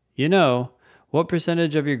 You know, what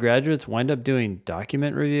percentage of your graduates wind up doing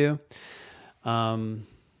document review?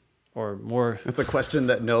 Or more. That's a question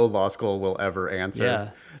that no law school will ever answer.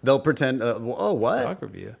 Yeah. They'll pretend, oh, what? Doc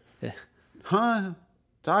review. Yeah. Huh?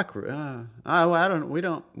 I don't, we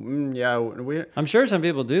don't, I'm sure some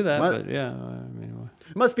people do that, but yeah. I mean,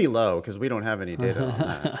 it must be low because we don't have any data on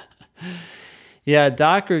that. Yeah,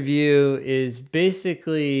 doc review is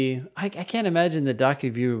basically, I can't imagine the doc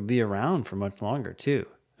review will be around for much longer too.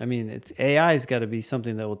 I mean, AI's got to be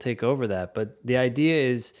something that will take over that. But the idea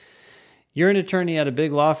is You're an attorney at a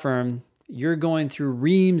big law firm. You're going through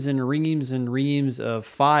reams and reams and reams of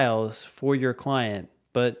files for your client.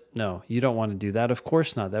 But no, you don't want to do that. Of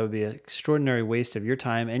course not. That would be an extraordinary waste of your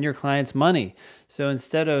time and your client's money. So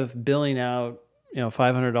instead of billing out,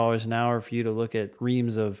 $500 an hour for you to look at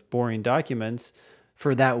reams of boring documents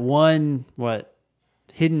for that one,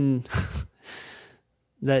 hidden,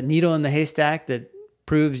 that needle in the haystack that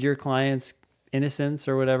proves your client's innocence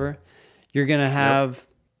or whatever, you're going to have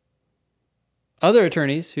other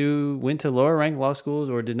attorneys who went to lower ranked law schools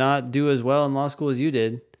or did not do as well in law school as you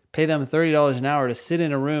did, pay them $30 an hour to sit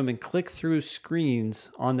in a room and click through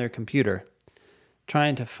screens on their computer,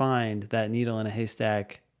 trying to find that needle in a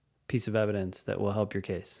haystack piece of evidence that will help your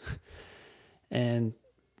case. And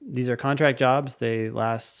these are contract jobs. They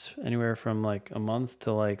last anywhere from like a month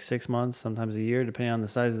to like 6 months, sometimes a year, depending on the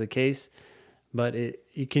size of the case. But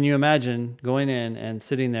can you imagine going in and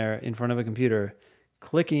sitting there in front of a computer,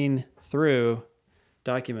 clicking through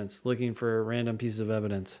documents, looking for random pieces of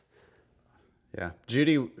evidence? Yeah.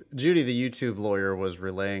 Judy, the YouTube lawyer, was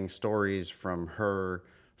relaying stories from her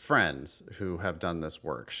friends who have done this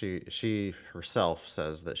work. She herself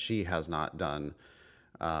says that she has not done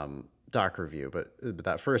doc review, but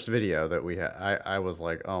that first video that we had, I was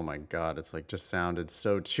like, oh my God, it's like just sounded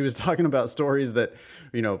so. She was talking about stories that,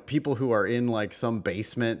 people who are in like some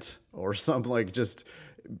basement or some like just,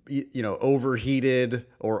 overheated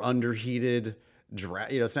or underheated,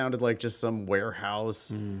 sounded like just some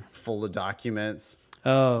warehouse full of documents.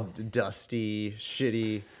 Oh, dusty,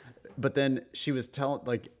 shitty. But then she was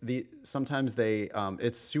telling sometimes they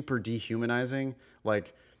it's super dehumanizing.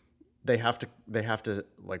 Like they have to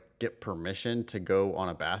like get permission to go on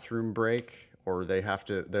a bathroom break, or they have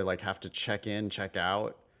to check in, check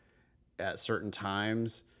out at certain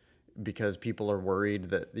times because people are worried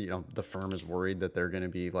that the firm is worried that they're going to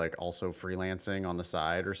be like also freelancing on the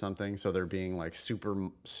side or something. So they're being like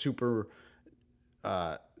super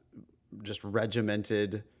just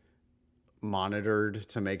regimented, monitored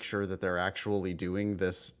to make sure that they're actually doing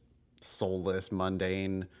this soulless,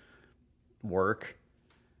 mundane work,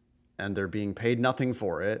 and they're being paid nothing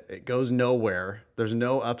for it. It goes nowhere. There's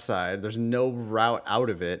no upside. There's no route out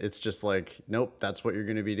of it. It's just like, nope, that's what you're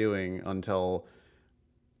going to be doing until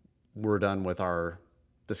we're done with our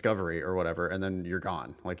discovery or whatever, and then you're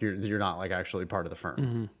gone. Like you're not like actually part of the firm.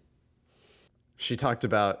 Mm-hmm. She talked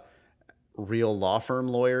about real law firm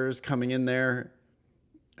lawyers coming in there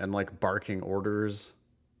and like barking orders,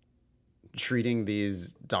 treating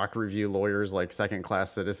these doc review lawyers like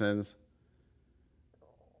second-class citizens.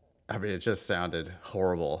 I mean, it just sounded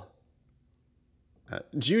horrible.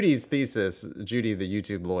 Judy's thesis, Judy, the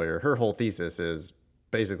YouTube lawyer, her whole thesis is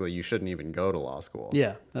basically you shouldn't even go to law school.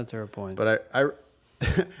 Yeah, that's her point. But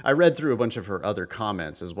I read through a bunch of her other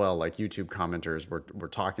comments as well. Like YouTube commenters were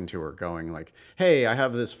talking to her going like, hey, I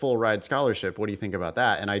have this full ride scholarship. What do you think about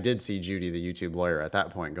that? And I did see Judy, the YouTube lawyer, at that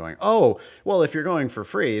point going, oh, well, if you're going for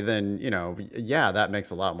free, then, yeah, that makes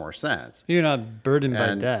a lot more sense. You're not burdened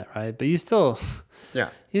by debt, right? But you still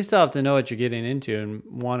have to know what you're getting into and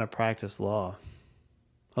want to practice law.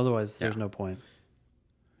 Otherwise, there's no point.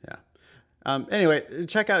 Anyway,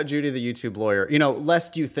 check out Judy, the YouTube lawyer.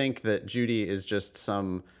 Lest you think that Judy is just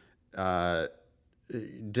some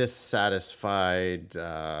dissatisfied,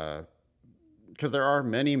 because there are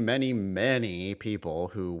many, many, many people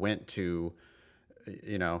who went to,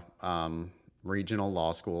 regional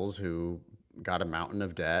law schools who got a mountain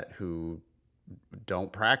of debt, who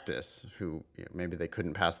don't practice, who maybe they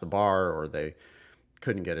couldn't pass the bar or they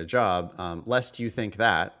couldn't get a job. Lest you think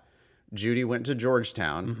that, Judy went to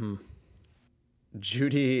Georgetown. Mm-hmm.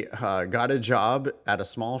 Judy got a job at a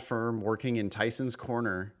small firm working in Tyson's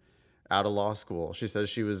Corner out of law school. She says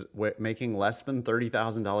she was making less than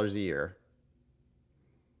 $30,000 a year.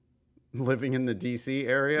 Living in the D.C.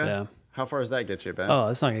 area? Yeah. How far does that get you, Ben? Oh,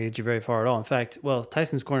 that's not going to get you very far at all. In fact,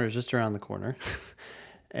 Tyson's Corner is just around the corner.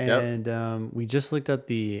 And we just looked up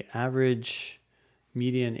the average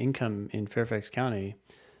median income in Fairfax County.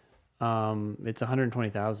 It's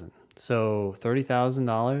 $120,000. So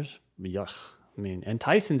 $30,000, yuck. I mean, and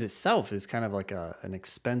Tyson's itself is kind of like an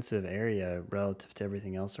expensive area relative to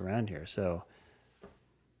everything else around here. So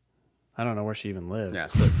I don't know where she even lived. Yeah,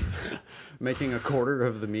 so making a quarter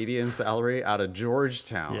of the median salary out of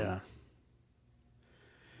Georgetown. Yeah.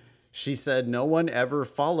 She said no one ever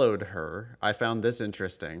followed her. I found this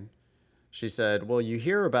interesting. She said, well, you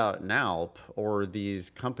hear about NALP or these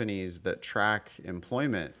companies that track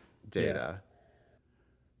employment data,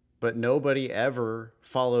 but nobody ever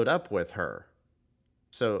followed up with her.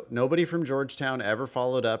 So nobody from Georgetown ever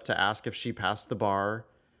followed up to ask if she passed the bar.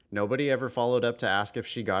 Nobody ever followed up to ask if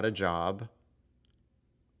she got a job.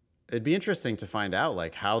 it'd be interesting to find out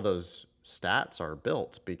like how those stats are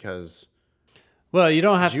built, because Well, you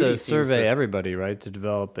don't have Judy to seems survey to- everybody, right, to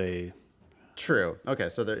develop a True. Okay,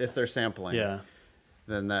 so if they're sampling, yeah.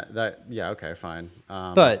 then that yeah, okay, fine.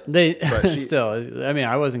 But they but she- still. I mean,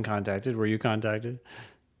 I wasn't contacted. Were you contacted?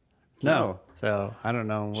 No. So I don't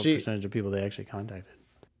know what percentage of people they actually contacted.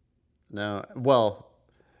 No. Well,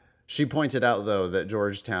 she pointed out though that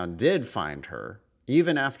Georgetown did find her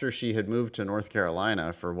even after she had moved to North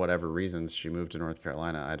Carolina for whatever reasons she moved to North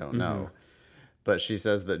Carolina. I don't know. But she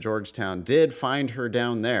says that Georgetown did find her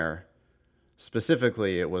down there.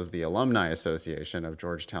 Specifically, it was the Alumni Association of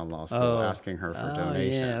Georgetown Law School asking her for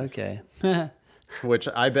donations. Yeah, okay. Which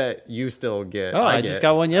I bet you still get. I just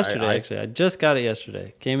got one yesterday, actually. I just got it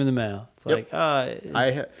yesterday. Came in the mail. It's like,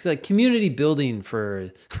 it's like community building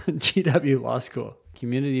for GW Law School.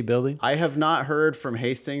 Community building? I have not heard from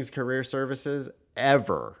Hastings Career Services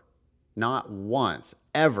ever. Not once,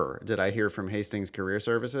 ever did I hear from Hastings Career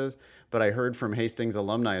Services, but I heard from Hastings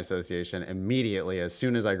Alumni Association immediately as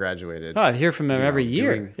soon as I graduated. Oh, I hear from them every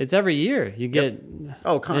year. It's every year. You get...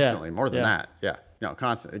 Oh, constantly. More than that. Yeah. No,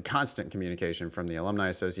 constant communication from the Alumni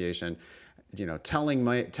Association,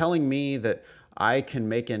 telling me that I can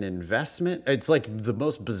make an investment. It's like the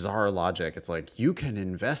most bizarre logic. It's like, you can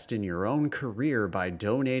invest in your own career by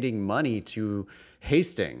donating money to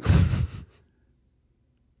Hastings.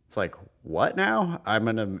 It's like, what now? I'm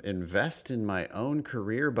going to invest in my own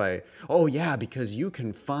career because you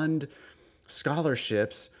can fund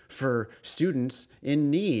scholarships for students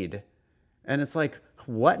in need. And it's like,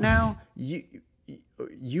 what now? You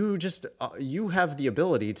have the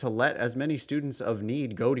ability to let as many students of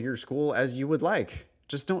need go to your school as you would like.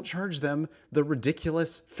 Just don't charge them the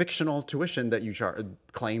ridiculous fictional tuition that you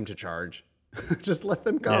claim to charge. Just let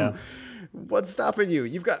them come. Yeah. What's stopping you?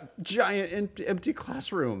 You've got giant empty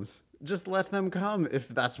classrooms. Just let them come if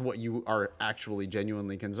that's what you are actually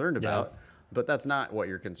genuinely concerned about. But that's not what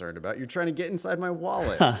you're concerned about. You're trying to get inside my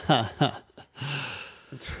wallet.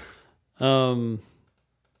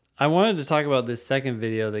 I wanted to talk about this second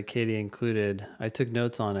video that Katie included. I took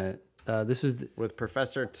notes on it. This was with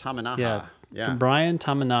Professor Tamanaha. Yeah. Brian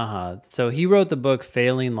Tamanaha. So he wrote the book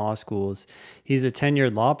Failing Law Schools. He's a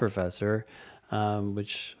tenured law professor,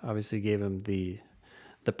 which obviously gave him the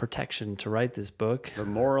protection to write this book. The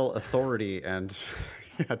moral authority and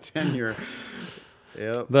tenure.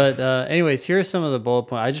 Yep. But anyways, here are some of the bullet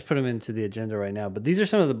points. I just put them into the agenda right now. But these are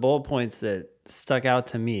some of the bullet points that stuck out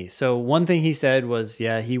to me. So one thing he said was,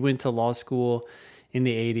 he went to law school in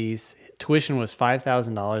the 80s. Tuition was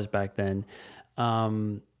 $5,000 back then.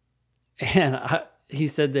 He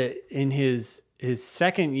said that in his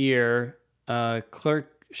second year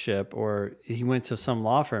clerkship, or he went to some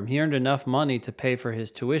law firm, he earned enough money to pay for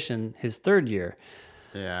his tuition his third year.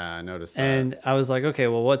 Yeah, I noticed that. And I was like, okay,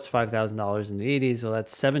 well, what's $5,000 in the 80s? Well,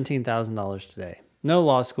 that's $17,000 today. No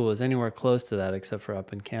law school is anywhere close to that except for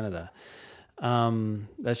up in Canada.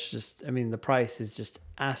 That's just, the price is just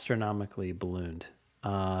astronomically ballooned.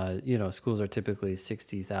 Schools are typically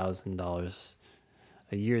 $60,000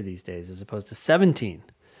 a year these days as opposed to 17.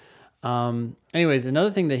 Anyways,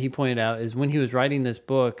 another thing that he pointed out is when he was writing this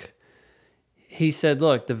book, he said,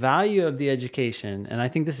 look, the value of the education, and I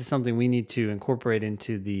think this is something we need to incorporate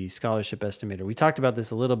into the scholarship estimator. We talked about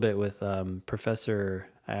this a little bit with Professor,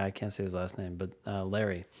 I can't say his last name, but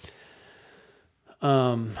Larry,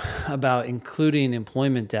 about including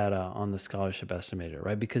employment data on the scholarship estimator,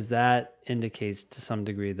 right? Because that indicates to some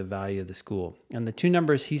degree the value of the school. And the two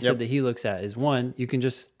numbers he said that he looks at is, one, you can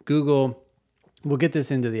just Google, we'll get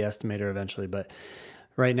this into the estimator eventually, but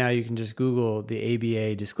right now you can just Google the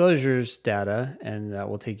ABA disclosures data, and that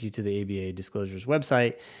will take you to the ABA disclosures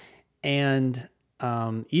website. And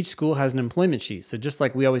each school has an employment sheet. So just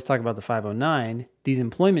like we always talk about the 509, these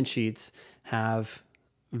employment sheets have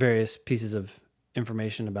various pieces of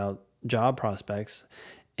information about job prospects.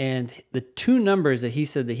 And the two numbers that he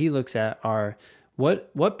said that he looks at are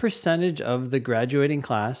what percentage of the graduating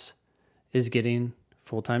class is getting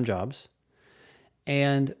full-time jobs,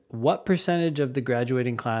 and what percentage of the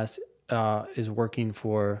graduating class is working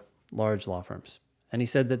for large law firms. And he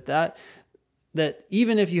said that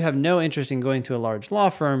even if you have no interest in going to a large law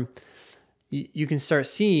firm, you can start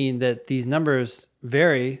seeing that these numbers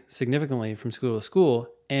vary significantly from school to school.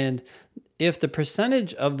 And if the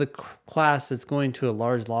percentage of the class that's going to a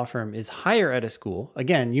large law firm is higher at a school,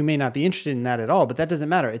 again, you may not be interested in that at all, but that doesn't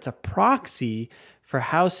matter. It's a proxy for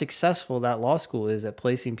how successful that law school is at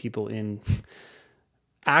placing people in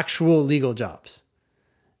actual legal jobs.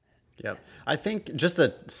 Yep. I think just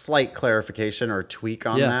a slight clarification or tweak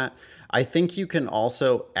on that. I think you can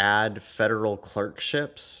also add federal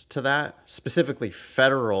clerkships to that, specifically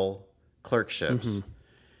federal clerkships.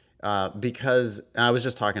 Because I was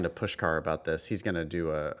just talking to Pushkar about this. He's going to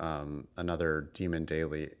do another Demon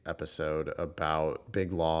Daily episode about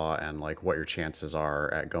big law and like what your chances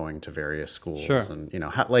are at going to various schools. Sure. And,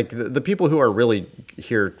 how, like the people who are really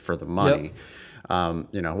here for the money,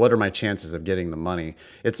 what are my chances of getting the money?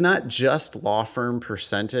 It's not just law firm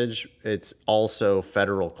percentage. It's also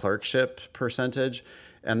federal clerkship percentage.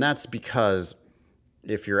 And that's because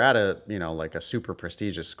if you're at like a super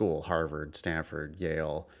prestigious school, Harvard, Stanford,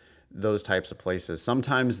 Yale, those types of places,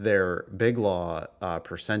 sometimes their big law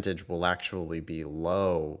percentage will actually be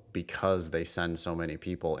low because they send so many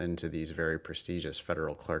people into these very prestigious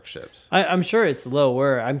federal clerkships. I'm sure it's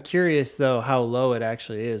lower. I'm curious, though, how low it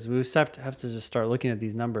actually is. We just have to just start looking at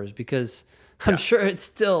these numbers because I'm sure it's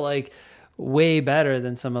still like way better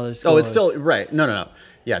than some other schools. Oh, it's still right. No.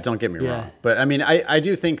 Yeah, don't get me wrong. But I mean, I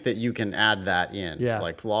do think that you can add that in. Yeah.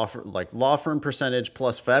 Like law firm percentage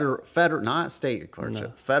plus federal not state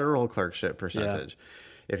clerkship, federal clerkship percentage.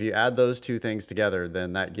 Yeah. If you add those two things together,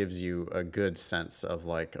 then that gives you a good sense of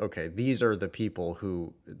like, okay, these are the people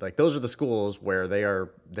who like those are the schools where they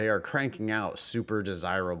are cranking out super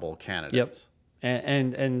desirable candidates. Yep.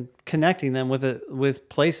 And connecting them with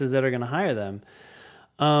places that are going to hire them.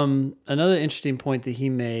 Another interesting point that he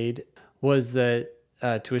made was that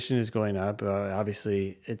tuition is going up.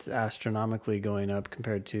 Obviously, it's astronomically going up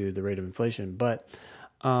compared to the rate of inflation. But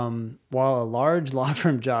while a large law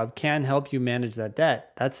firm job can help you manage that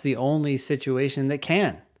debt, that's the only situation that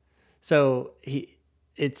can. So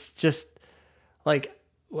it's just like,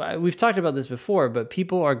 we've talked about this before, but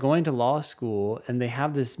people are going to law school and they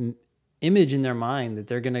have this image in their mind that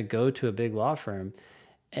they're going to go to a big law firm.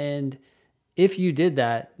 And if you did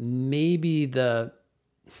that, maybe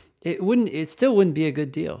it still wouldn't be a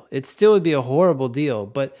good deal. It still would be a horrible deal,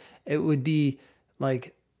 but it would be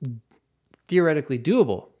like theoretically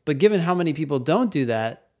doable. But given how many people don't do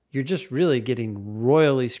that, you're just really getting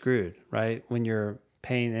royally screwed, right? When you're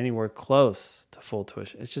paying anywhere close to full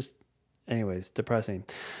tuition. It's just, anyways, depressing.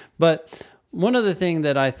 But one other thing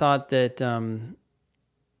that I thought that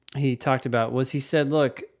he talked about was he said,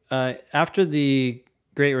 look, after the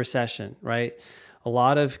Great Recession, right? A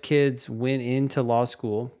lot of kids went into law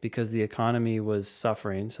school because the economy was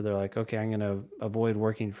suffering. So they're like, okay, I'm going to avoid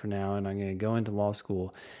working for now and I'm going to go into law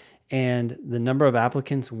school. And the number of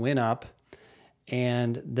applicants went up.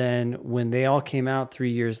 And then when they all came out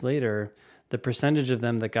 3 years later, the percentage of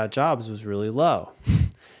them that got jobs was really low.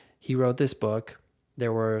 He wrote this book.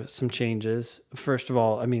 There were some changes. First of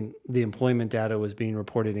all, I mean, the employment data was being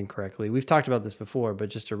reported incorrectly. We've talked about this before, but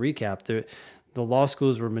just to recap, the law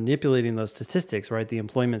schools were manipulating those statistics, right? The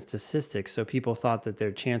employment statistics. So people thought that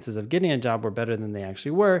their chances of getting a job were better than they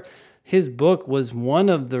actually were. His book was one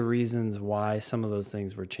of the reasons why some of those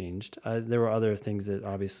things were changed. There were other things that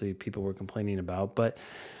obviously people were complaining about. But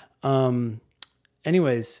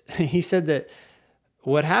anyways, he said that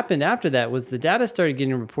what happened after that was the data started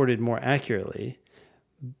getting reported more accurately.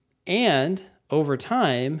 And over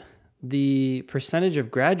time, the percentage of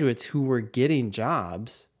graduates who were getting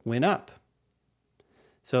jobs went up.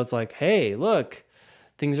 So it's like, hey, look,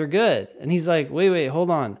 things are good. And he's like, wait,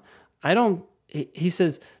 hold on. He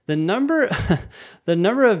says the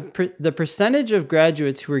percentage of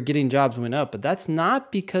graduates who are getting jobs went up, but that's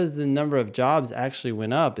not because the number of jobs actually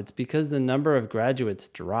went up. It's because the number of graduates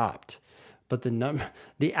dropped. But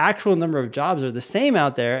the actual number of jobs are the same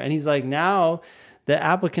out there. And he's like, now the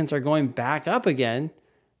applicants are going back up again.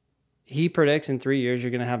 He predicts in 3 years,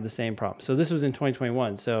 you're going to have the same problem. So this was in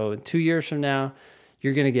 2021. So 2 years from now,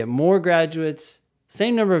 you're going to get more graduates,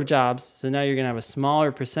 same number of jobs. So now you're going to have a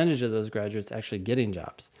smaller percentage of those graduates actually getting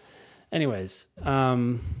jobs. Anyways, it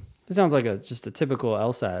sounds like just a typical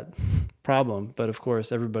LSAT problem. But of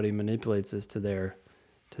course, everybody manipulates this to their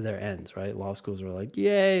ends, right? Law schools are like,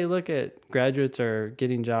 yay, look at graduates are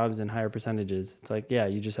getting jobs in higher percentages. It's like, yeah,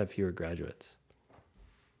 you just have fewer graduates.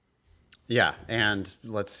 Yeah, and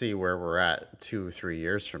let's see where we're at 2-3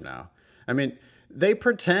 years from now. I mean, they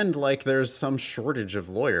pretend like there's some shortage of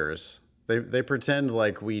lawyers. They pretend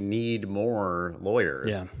like we need more lawyers.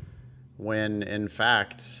 Yeah. When in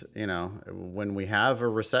fact, when we have a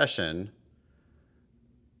recession,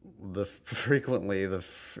 frequently the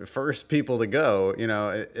first people to go,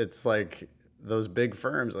 it's like those big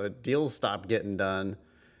firms, deals stop getting done.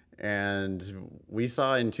 And we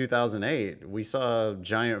saw in 2008, we saw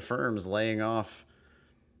giant firms laying off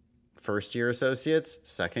first-year associates,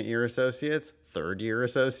 second-year associates, third-year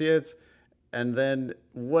associates. And then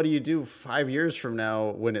what do you do 5 years from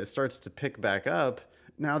now when it starts to pick back up?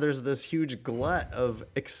 now there's this huge glut of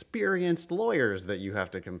experienced lawyers that you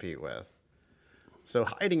have to compete with. So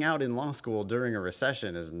hiding out in law school during a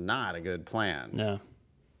recession is not a good plan.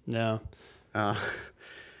 No.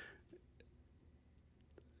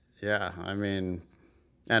 Yeah, I mean,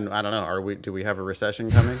 and I don't know, do we have a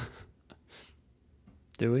recession coming?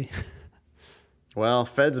 Do we? Well,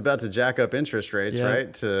 Fed's about to jack up interest rates,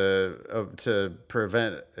 right, to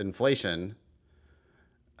prevent inflation.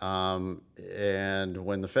 And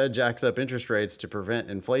when the Fed jacks up interest rates to prevent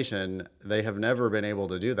inflation, they have never been able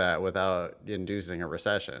to do that without inducing a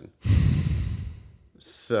recession.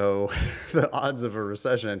 So the odds of a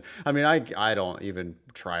recession, I mean, I don't even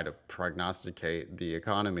try to prognosticate the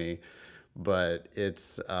economy, but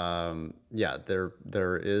it's,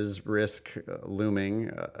 there is risk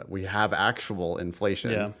looming. We have actual inflation.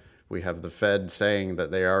 Yeah. We have the Fed saying that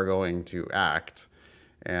they are going to act.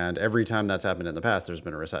 And every time that's happened in the past, there's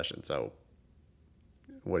been a recession. So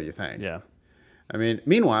what do you think? Yeah. I mean,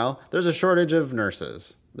 meanwhile, there's a shortage of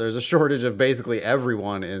nurses. There's a shortage of basically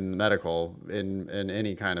everyone in medical, in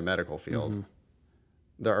any kind of medical field. Mm-hmm.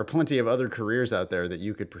 There are plenty of other careers out there that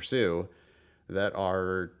you could pursue that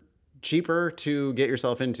are cheaper to get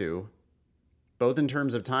yourself into, both in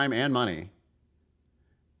terms of time and money,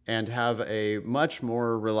 and have a much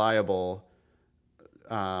more reliable,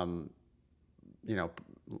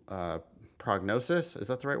 prognosis. Is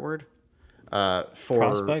that the right word? For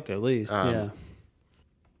prospect, at least. Yeah.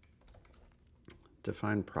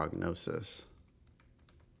 Define prognosis.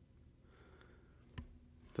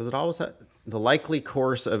 Does it always have the likely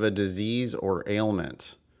course of a disease or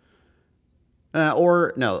ailment?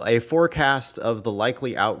 Or no, a forecast of the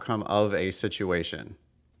likely outcome of a situation.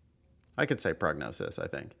 I could say prognosis, I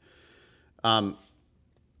think.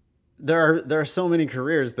 There are so many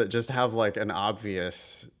careers that just have like an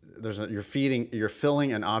obvious, you're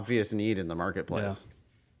filling an obvious need in the marketplace. Yeah.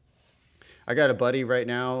 I got a buddy right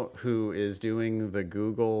now who is doing the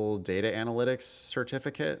Google data analytics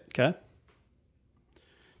certificate. Okay.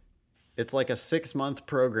 It's like a 6-month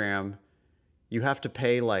program. You have to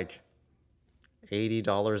pay like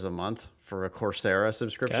 $80 a month for a Coursera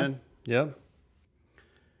subscription. Okay. Yep.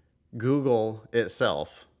 Google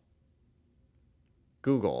itself,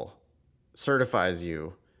 certifies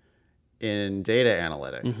you in data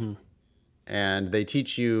analytics. Mm-hmm. And they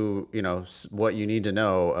teach you, what you need to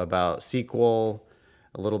know about SQL,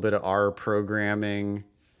 a little bit of R programming,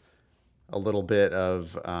 a little bit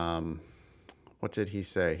of, what did he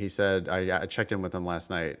say? He said, I checked in with him last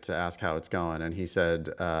night to ask how it's going. And he said,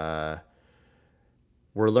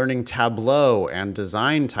 we're learning Tableau and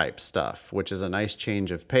design type stuff, which is a nice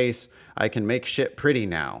change of pace. I can make shit pretty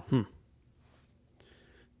now.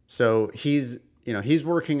 So he's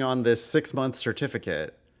working on this 6-month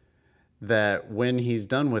certificate that when he's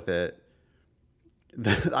done with it,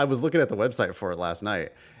 I was looking at the website for it last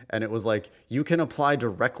night, and it was like, you can apply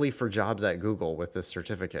directly for jobs at Google with this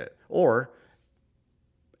certificate, or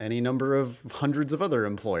any number of hundreds of other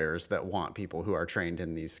employers that want people who are trained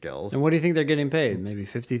in these skills. And what do you think they're getting paid? Maybe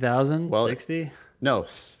 50,000, well, 60? No,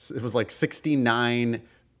 it was like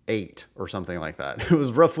 69.8 or something like that. It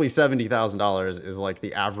was roughly $70,000 is like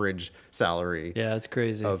the average salary. Yeah, it's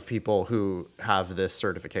crazy. Of people who have this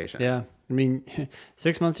certification. Yeah. I mean,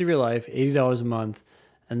 6 months of your life, $80 a month,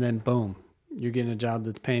 and then boom, you're getting a job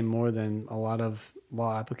that's paying more than a lot of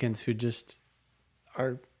law applicants who just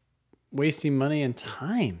are wasting money and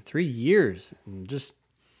time. 3 years and just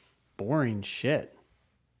boring shit.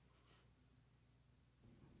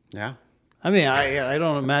 Yeah. I mean, I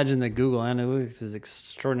don't imagine that Google Analytics is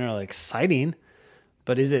extraordinarily exciting,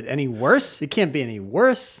 but is it any worse? It can't be any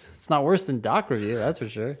worse. It's not worse than Doc Review, that's for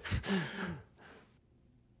sure.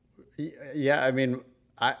 Yeah, I mean,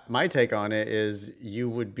 my take on it is you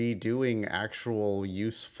would be doing actual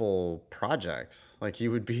useful projects. Like you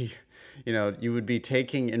would be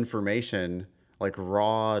taking information like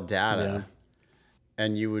raw data,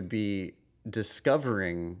 and you would be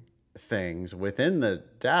discovering things within the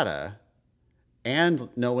data and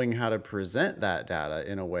knowing how to present that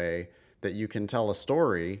data in a way that you can tell a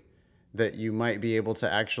story that you might be able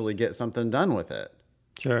to actually get something done with it.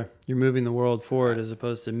 Sure. You're moving the world forward as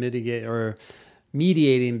opposed to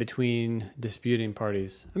mediating between disputing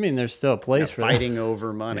parties. I mean, there's still a place for fighting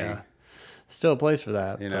over money. Yeah. Still a place for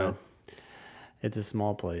that. But it's a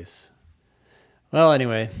small place. Well,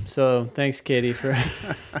 anyway, so thanks, Katie, for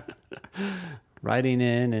writing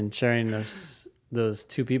in and sharing those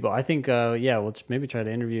two people. I think, we'll maybe try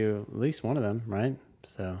to interview at least one of them, right?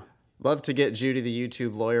 So. Love to get Judy, the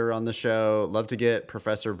YouTube lawyer, on the show. Love to get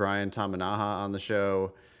Professor Brian Tamanaha on the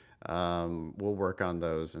show. We'll work on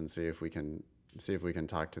those and see if we can see if we can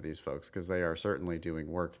talk to these folks, because they are certainly doing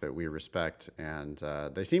work that we respect, and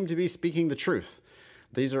they seem to be speaking the truth.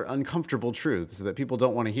 These are uncomfortable truths that people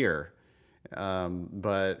don't want to hear.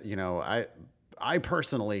 But you know, I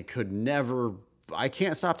personally could never. I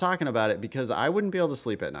can't stop talking about it because I wouldn't be able to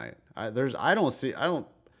sleep at night.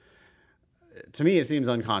 To me, it seems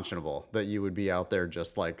unconscionable that you would be out there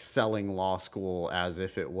just like selling law school as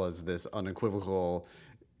if it was this unequivocal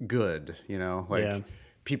good, you know, like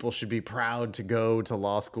people should be proud to go to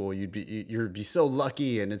law school. You'd be so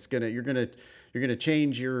lucky, and you're gonna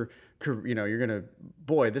change your, you know,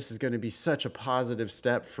 this is gonna be such a positive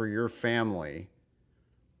step for your family.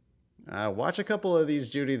 Watch a couple of these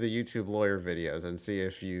Judy the YouTube lawyer videos and see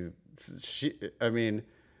if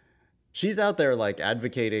she's out there like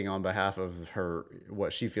advocating on behalf of her,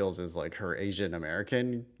 what she feels is like her Asian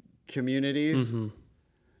American communities. Mm-hmm.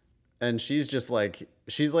 And she's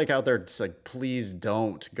out there just like, please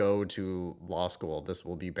don't go to law school. This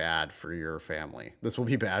will be bad for your family. This will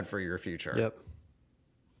be bad for your future. Yep.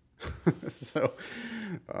 So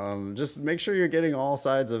just make sure you're getting all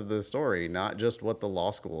sides of the story, not just what the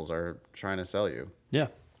law schools are trying to sell you. Yeah.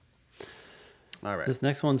 All right. This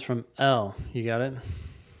next one's from L. You got it?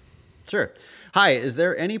 Sure. Hi, is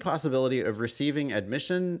there any possibility of receiving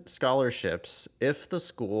admission scholarships if the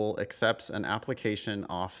school accepts an application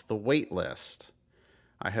off the wait list?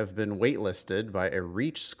 I have been waitlisted by a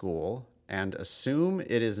reach school and assume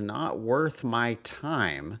it is not worth my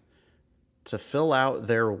time to fill out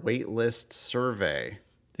their waitlist survey.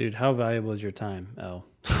 Dude, how valuable is your time, L?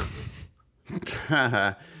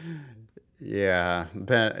 Yeah.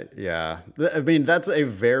 I mean, that's a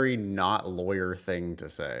very not lawyer thing to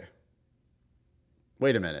say.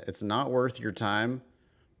 Wait a minute. It's not worth your time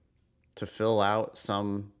to fill out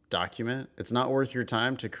some document? It's not worth your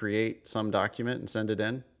time to create some document and send it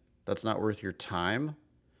in? That's not worth your time?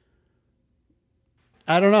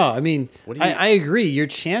 I don't know. I mean, I agree. Your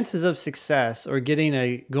chances of success or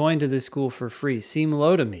going to this school for free seem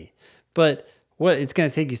low to me. But what, it's going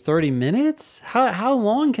to take you 30 minutes? How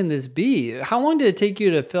long can this be? How long did it take you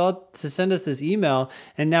to send us this email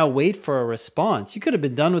and now wait for a response? You could have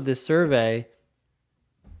been done with this survey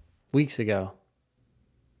weeks ago.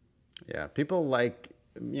 Yeah, people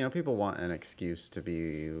people want an excuse to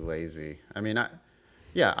be lazy. I mean, I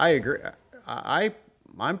agree.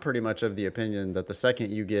 I'm pretty much of the opinion that the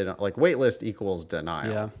second you get, like, waitlist equals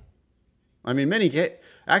denial. Yeah. I mean,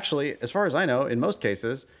 actually, as far as I know, in most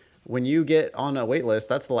cases, when you get on a waitlist,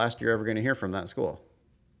 that's the last you're ever going to hear from that school.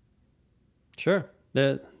 Sure.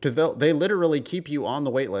 Because they literally keep you on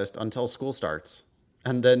the waitlist until school starts,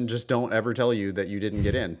 and then just don't ever tell you that you didn't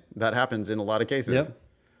get in. That happens in a lot of cases.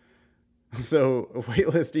 Yep. So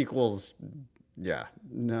waitlist equals,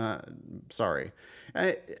 sorry.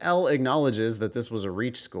 L acknowledges that this was a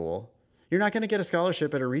reach school. You're not going to get a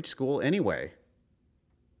scholarship at a reach school anyway.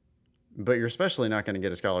 But you're especially not going to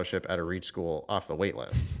get a scholarship at a reach school off the wait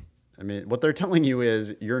list. I mean, what they're telling you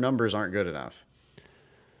is your numbers aren't good enough.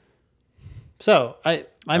 So, I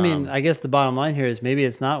mean, I guess the bottom line here is maybe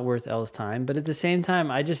it's not worth L's time. But at the same time,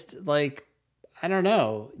 I just, I don't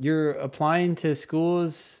know. You're applying to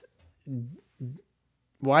schools.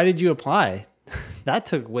 Why did you apply? That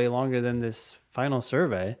took way longer than this final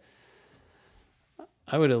survey.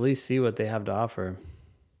 I would at least see what they have to offer.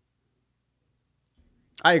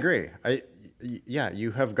 I agree.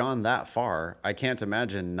 You have gone that far. I can't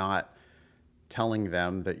imagine not telling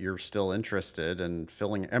them that you're still interested and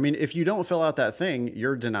filling. I mean, if you don't fill out that thing,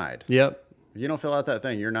 you're denied. Yep. If you don't fill out that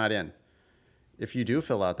thing, you're not in. If you do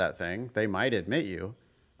fill out that thing, they might admit you.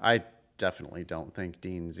 I definitely don't think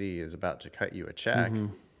Dean Z is about to cut you a check.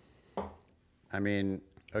 Mm-hmm. I mean,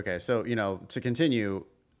 okay, so, to continue,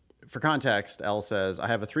 for context, L says, I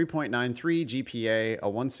have a 3.93 GPA, a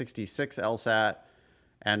 166 LSAT,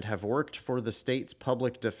 and have worked for the state's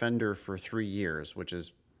public defender for 3 years, which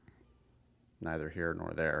is neither here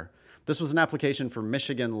nor there. This was an application for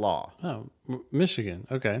Michigan law. Oh, Michigan.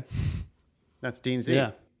 Okay. That's Dean Z.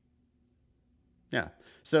 Yeah. Yeah.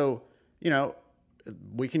 So,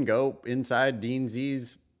 we can go inside Dean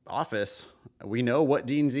Z's office. We know what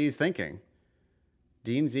Dean Z's thinking.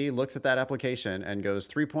 Dean Z looks at that application and goes,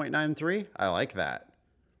 3.93? I like that.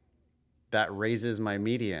 That raises my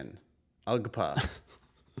median. UGPA.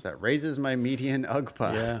 That raises my median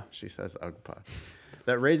UGPA. Yeah. She says UGPA.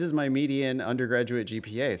 That raises my median undergraduate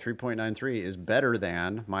GPA. 3.93 is better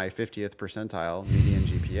than my 50th percentile median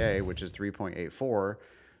GPA, which is 3.84.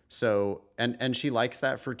 So, and she likes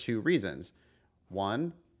that for two reasons.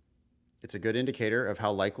 One, it's a good indicator of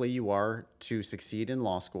how likely you are to succeed in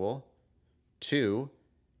law school. Two,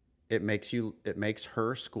 it makes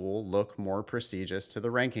her school look more prestigious to the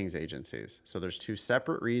rankings agencies. So there's two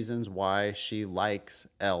separate reasons why she likes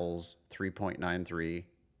L's 3.93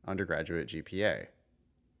 undergraduate GPA.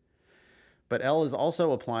 But L is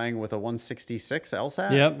also applying with a 166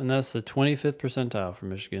 LSAT. Yep, and that's the 25th percentile for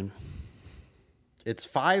Michigan. It's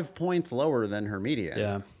 5 points lower than her median.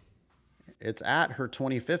 Yeah. It's at her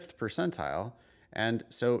 25th percentile. And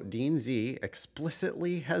so Dean Z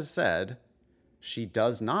explicitly has said she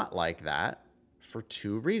does not like that for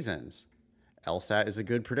two reasons. LSAT is a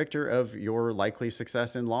good predictor of your likely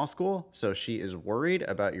success in law school, so she is worried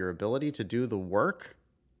about your ability to do the work.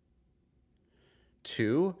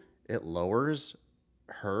 Two, it lowers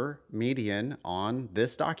her median on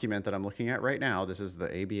this document that I'm looking at right now. This is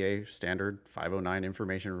the ABA Standard 509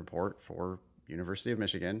 Information Report for University of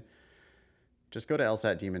Michigan. Just go to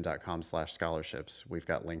lsatdemon.com/scholarships. We've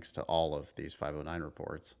got links to all of these 509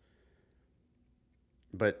 reports.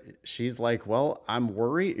 But she's like, well, I'm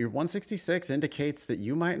worried. Your 166 indicates that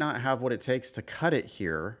you might not have what it takes to cut it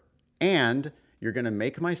here, and you're going to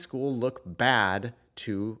make my school look bad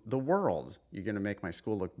to the world. You're going to make my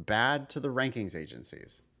school look bad to the rankings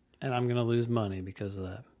agencies. And I'm going to lose money because of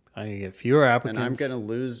that. I'm going to get fewer applicants. And I'm going to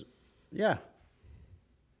lose, yeah.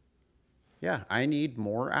 Yeah, I need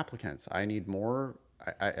more applicants. I need more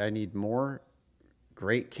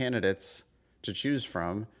great candidates to choose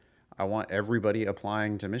from. I want everybody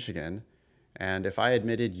applying to Michigan. And if I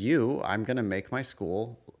admitted you, I'm going to make my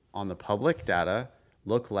school on the public data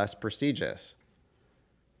look less prestigious.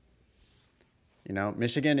 You know,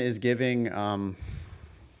 Michigan is giving, it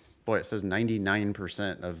says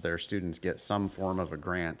 99% of their students get some form of a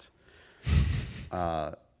grant.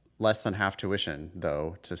 Less than half tuition,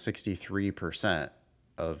 though, to 63%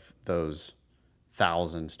 of those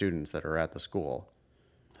 1,000 students that are at the school.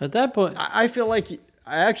 At that point, I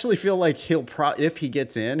actually feel like if he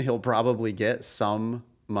gets in, he'll probably get some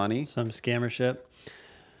money. Some scammership.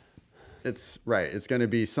 It's right. It's going to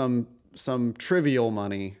be some trivial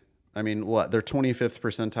money. I mean, what their 25th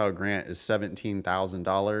percentile grant is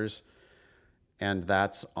 $17,000, and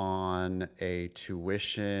that's on a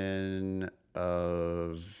tuition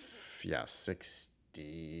of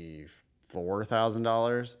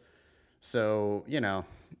 $64,000. So, you know,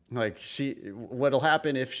 like what'll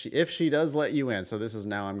happen if she does let you in. So this is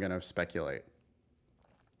now I'm going to speculate.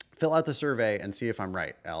 Fill out the survey and see if I'm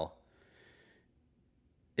right, L.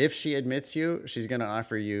 If she admits you, she's going to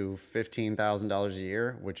offer you $15,000 a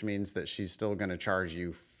year, which means that she's still going to charge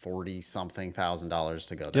you $40-something thousand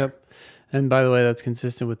to go there. Yep. And by the way, that's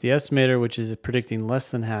consistent with the estimator, which is predicting less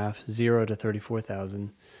than half, 0 to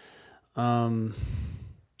 34,000.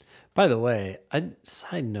 By the way,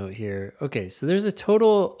 side note here. Okay, so there's a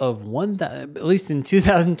total of at least in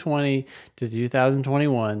 2020 to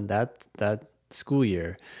 2021, that school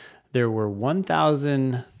year, there were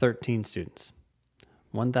 1,013 students.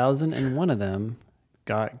 1,001 of them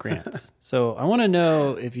got grants. So I want to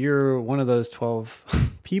know if you're one of those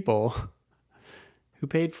 12 people who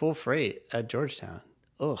paid full freight at Georgetown.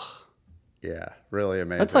 Ugh. Yeah, really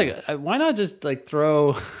amazing. That's like, why not just like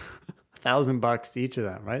throw $1,000 to each of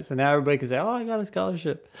them, right? So now everybody can say, "Oh, I got a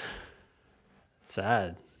scholarship." It's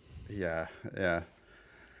sad. Yeah.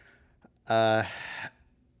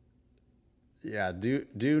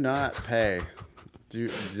 Do not pay.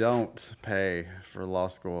 Don't pay for law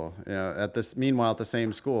school. You know, meanwhile, at the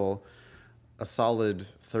same school, a solid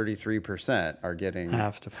 33% are getting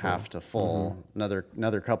half to full. Mm-hmm.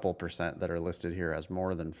 Another couple percent that are listed here as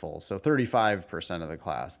more than full. So 35% of the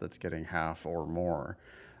class that's getting half or more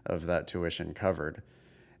of that tuition covered.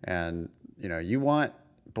 And you know, you want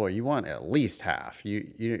at least half.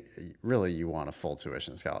 You want a full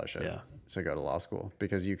tuition scholarship to go to law school,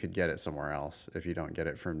 because you could get it somewhere else if you don't get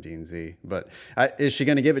it from Dean Z. But is she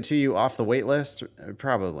going to give it to you off the wait list?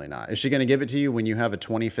 Probably not. Is she going to give it to you when you have a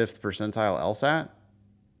 25th percentile LSAT?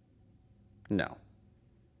 No.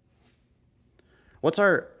 What's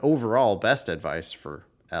our overall best advice for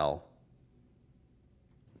L?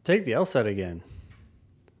 Take the LSAT again.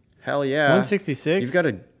 Hell yeah. 166? You've got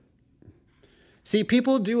to... See,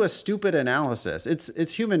 people do a stupid analysis.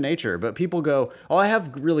 It's human nature, but people go, "Oh, I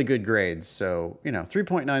have really good grades, so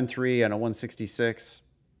 3.93 and a 166,"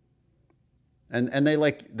 and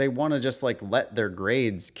they want to just like let their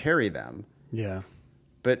grades carry them. Yeah.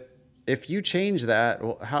 But if you change that,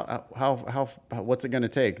 well, how what's it going to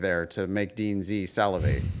take there to make Dean Z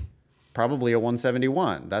salivate? Probably a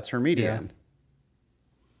 171. That's her median. Yeah.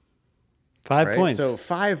 5 points. So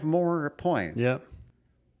 5 more points. Yep.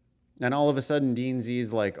 And all of a sudden, Dean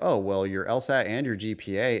Z's like, "Oh, well, your LSAT and your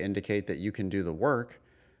GPA indicate that you can do the work.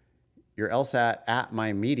 your LSAT at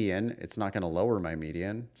my median. It's not going to lower my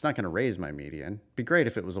median. It's not going to raise my median. It'd be great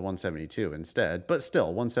if it was a 172 instead, but still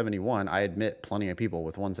 171. I admit plenty of people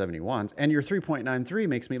with 171s, and your 3.93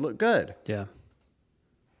 makes me look good. Yeah.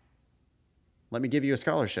 Let me give you a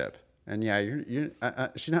scholarship. And yeah,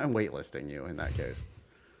 she's not waitlisting you in that case.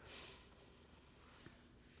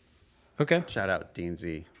 Okay. Shout out Dean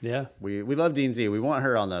Z. Yeah. We love Dean Z. We want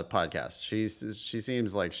her on the podcast. She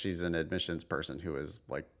seems like she's an admissions person who is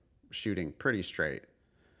like shooting pretty straight.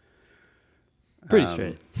 Pretty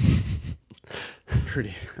straight.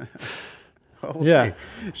 Pretty. Well, we'll Yeah. see.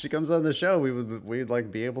 If she comes on the show, we'd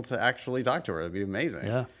like be able to actually talk to her. It'd be amazing.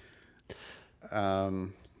 Yeah.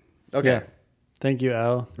 Okay. Yeah. Thank you,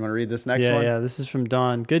 Al. You want to read this next one? Yeah. This is from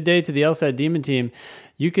Dawn. Good day to the LSAT Demon Team.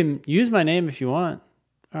 You can use my name if you want.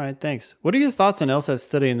 All right, thanks. What are your thoughts on LSAT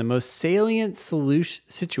study and the most salient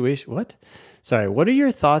situation? What? Sorry. What are your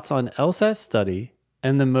thoughts on LSAT study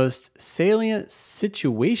and the most salient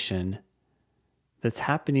situation that's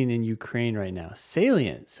happening in Ukraine right now?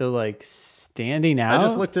 Salient. So like standing out. I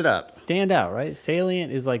just looked it up. Stand out, right?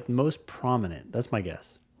 Salient is like most prominent. That's my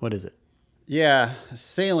guess. What is it? Yeah,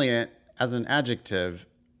 salient as an adjective,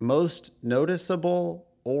 most noticeable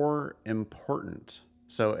or important.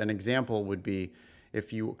 So an example would be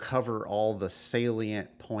if you cover all the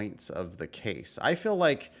salient points of the case. I feel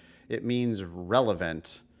like it means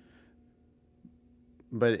relevant,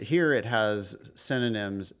 but here it has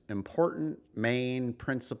synonyms: important, main,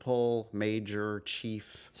 principal, major,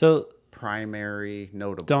 chief, So primary,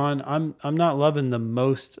 notable. Don, I'm not loving the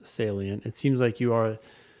most salient. It seems like you are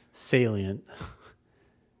salient.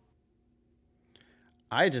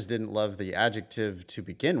 I just didn't love the adjective to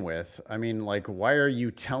begin with. I mean, like, why are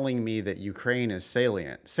you telling me that Ukraine is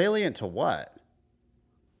salient? Salient to what?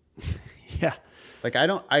 Yeah. Like,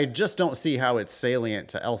 I just don't see how it's salient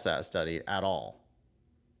to LSAT study at all.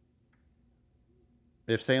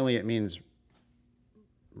 If salient means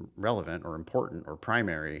relevant or important or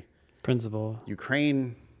primary, Principal.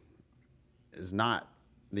 Ukraine is not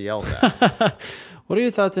the LSAT. What are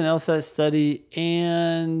your thoughts on LSAT study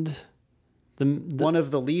and One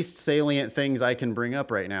of the least salient things I can bring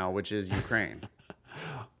up right now, which is Ukraine.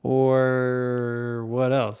 or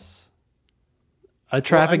what else? A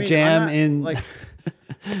traffic jam in like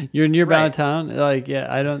you're nearby Right. town? Like, yeah,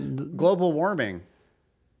 I don't. global warming,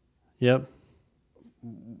 Yep.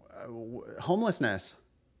 homelessness,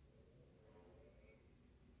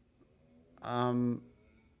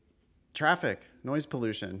 traffic, noise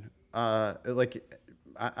pollution. I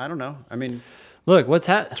don't know. I mean, Look,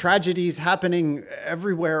 tragedies happening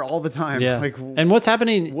everywhere all the time. Yeah. Like, And what's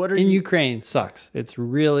happening in you- Ukraine sucks. It's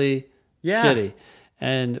really Yeah. shitty.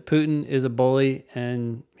 And Putin is a bully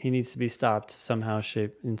and he needs to be stopped somehow,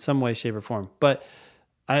 in some way, shape, or form. But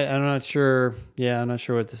I'm not sure. Yeah, I'm not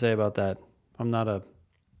sure what to say about that. I'm not a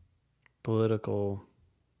political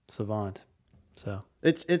savant. So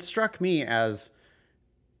it struck me as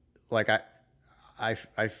like, I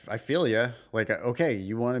feel you. Like, okay,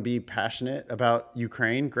 you want to be passionate about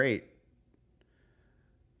Ukraine? Great.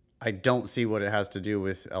 I don't see what it has to do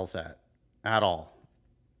with LSAT at all.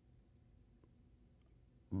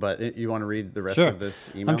 But you want to read the rest Sure. of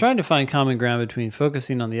this email? I'm trying to find common ground between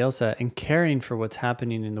focusing on the LSAT and caring for what's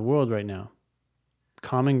happening in the world right now.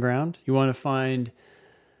 Common ground? You want to find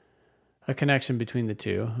a connection between the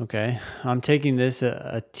two. Okay. I'm taking this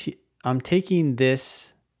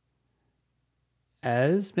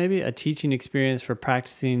as maybe a teaching experience for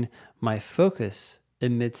practicing my focus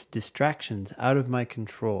amidst distractions out of my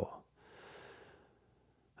control.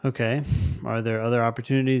 Okay. Are there other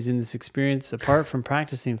opportunities in this experience apart from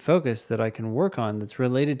practicing focus that I can work on that's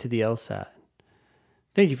related to the LSAT?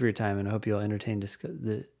 Thank you for your time, and I hope you'll entertain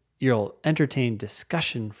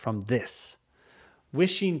discussion from this.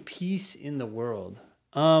 Wishing peace in the world.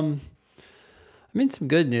 I mean, some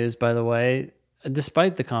good news, by the way.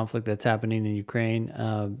 Despite the conflict that's happening in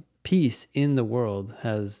Ukraine, peace in the world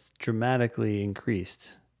has dramatically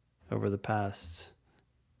increased over the past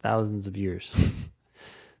thousands of years.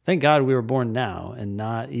 Thank God we were born now and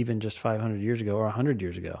not even just 500 years ago or 100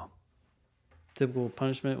 years ago. Typical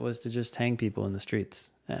punishment was to just hang people in the streets.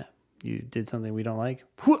 Yeah, you did something we don't like,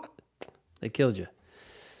 they killed you.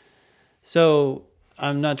 So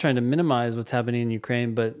I'm not trying to minimize what's happening in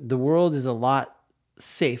Ukraine, but the world is a lot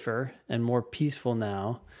safer and more peaceful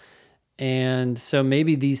now. And so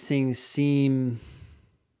maybe these things seem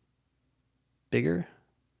bigger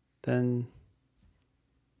than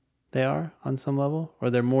they are on some level, or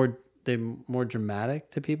they're more dramatic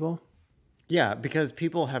to people. Yeah, because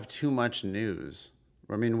people have too much news.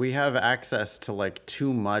 I mean, we have access to like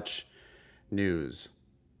too much news.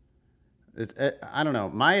 I don't know.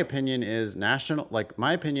 My opinion is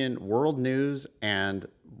world news and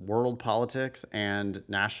world politics and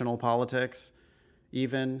national politics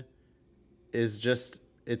even is just,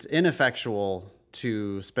 it's ineffectual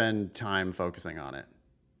to spend time focusing on it.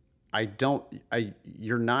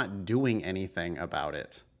 You're not doing anything about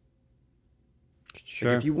it. Sure.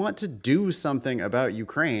 Like if you want to do something about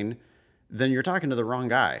Ukraine, then you're talking to the wrong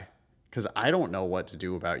guy, because I don't know what to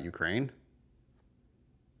do about Ukraine.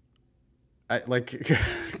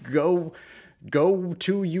 Go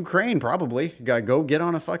to Ukraine, probably. Go get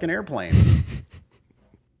on a fucking airplane.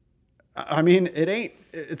 I mean,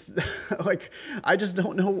 it's like, I just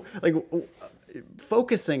don't know, like,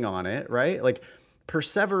 focusing on it, right? Like,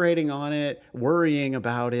 perseverating on it, worrying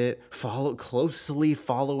about it, closely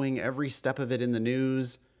following every step of it in the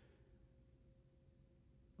news.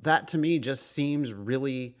 That to me just seems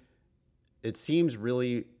really,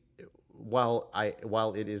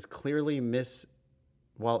 while it is clearly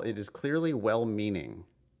well-meaning,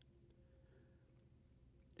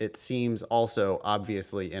 it seems also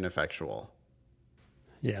obviously ineffectual.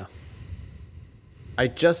 Yeah. I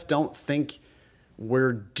just don't think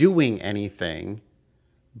we're doing anything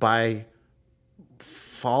by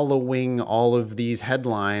following all of these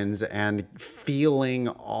headlines and feeling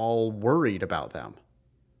all worried about them.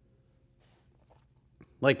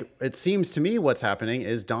 Like, it seems to me what's happening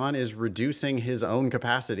is Don is reducing his own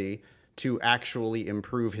capacity to actually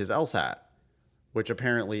improve his LSAT, which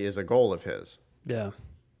apparently is a goal of his. Yeah.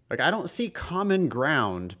 Like, I don't see common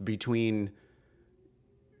ground between...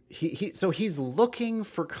 So he's looking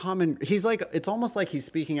for common... He's like... It's almost like he's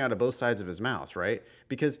speaking out of both sides of his mouth, right?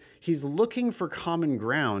 Because he's looking for common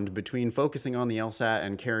ground between focusing on the LSAT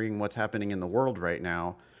and carrying what's happening in the world right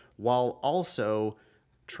now, while also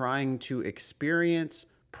trying to experience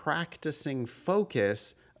practicing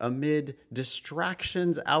focus amid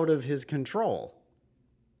distractions out of his control.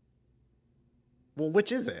 Well,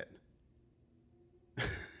 which is it?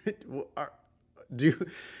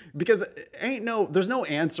 Because there's no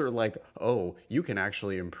answer like, oh, you can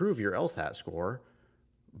actually improve your LSAT score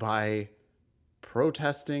by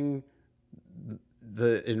protesting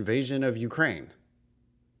the invasion of Ukraine.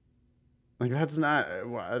 Like, that's not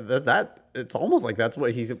that. It's almost like that's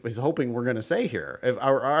what he's hoping we're going to say here.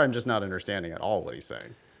 Or I'm just not understanding at all what he's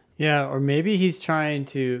saying. Yeah, or maybe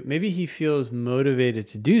maybe he feels motivated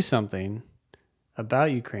to do something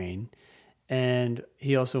about Ukraine, and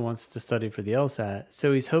he also wants to study for the LSAT.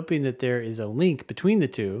 So he's hoping that there is a link between the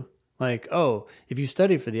two. Like, oh, if you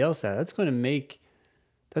study for the LSAT,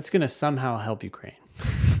 that's going to somehow help Ukraine.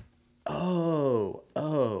 Oh.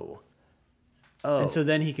 And so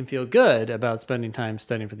then he can feel good about spending time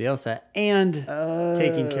studying for the LSAT and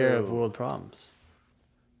taking care of world problems.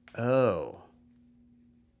 Oh.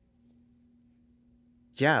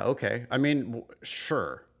 Yeah, okay. I mean,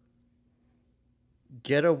 sure.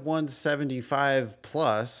 Get a 175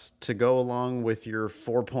 plus to go along with your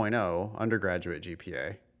 4.0 undergraduate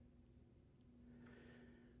GPA.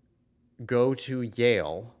 Go to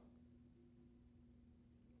Yale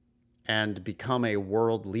and become a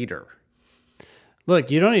world leader.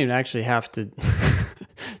 Look, you don't even actually have to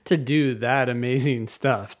to do that amazing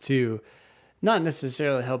stuff to not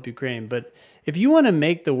necessarily help Ukraine, but if you want to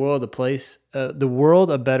make the world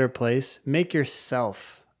a better place, make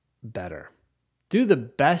yourself better. Do the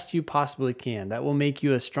best you possibly can. That will make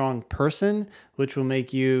you a strong person, which will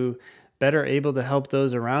make you better able to help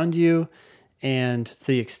those around you. And to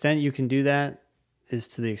the extent you can do that is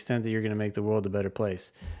to the extent that you're going to make the world a better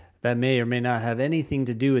place. That may or may not have anything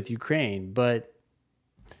to do with Ukraine, but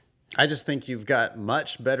I just think you've got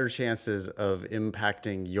much better chances of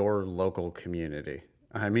impacting your local community.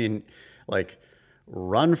 I mean, like,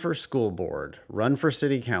 run for school board, run for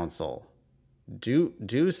city council,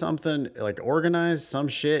 do something, like, organize some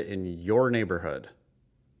shit in your neighborhood,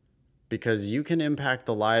 because you can impact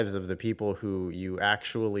the lives of the people who you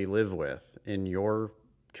actually live with in your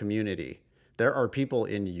community. There are people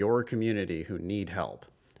in your community who need help.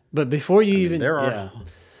 But before you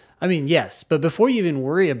yes, but before you even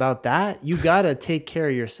worry about that, you got to take care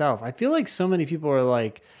of yourself. I feel like so many people are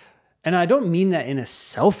like, and I don't mean that in a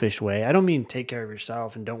selfish way. I don't mean take care of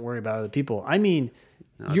yourself and don't worry about other people. I mean,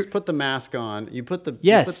 you put the mask on. You put the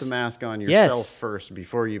mask on yourself first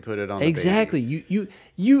before you put it on the baby. Exactly.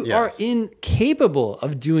 You are incapable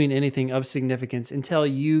of doing anything of significance until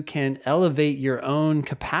you can elevate your own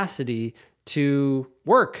capacity to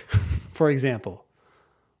work, for example.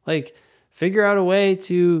 Like, figure out a way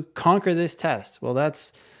to conquer this test. Well,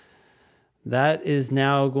 that is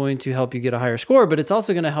now going to help you get a higher score, but it's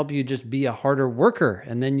also going to help you just be a harder worker.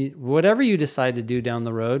 And then whatever you decide to do down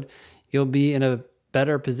the road, you'll be in a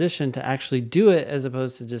better position to actually do it as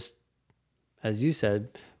opposed to just, as you said,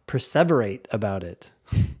 perseverate about it.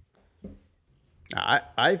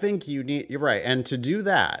 I think you're right. And to do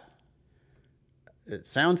that, it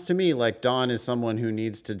sounds to me like Don is someone who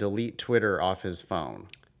needs to delete Twitter off his phone.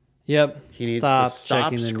 Yep. He needs to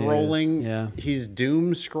stop checking the scrolling. news. Yeah. He's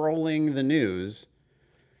doom scrolling the news.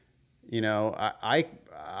 You know,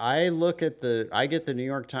 I look at I get the New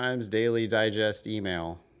York Times Daily Digest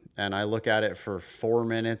email, and I look at it for 4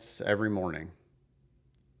 minutes every morning.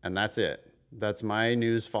 And that's it. That's my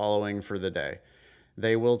news following for the day.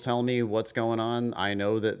 They will tell me what's going on. I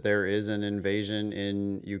know that there is an invasion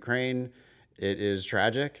in Ukraine. It is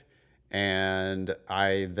tragic. And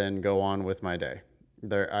I then go on with my day.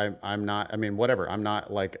 I'm not, I mean, whatever. I'm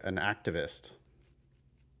not like an activist.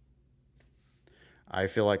 I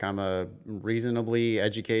feel like I'm a reasonably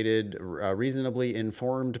educated, reasonably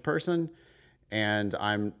informed person. And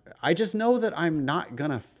I just know that I'm not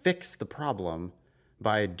going to fix the problem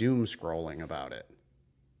by doom scrolling about it.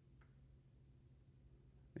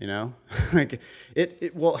 You know, like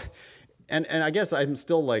well, and I guess I'm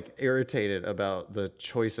still like irritated about the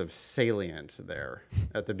choice of salient there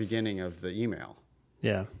at the beginning of the email.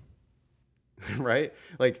 Yeah. Right.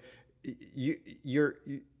 Like you're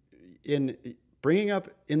in bringing up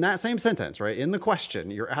in that same sentence, right? In the question,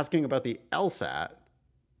 you're asking about the LSAT,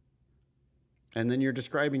 and then you're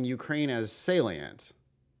describing Ukraine as salient.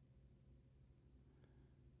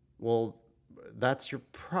 Well, that's your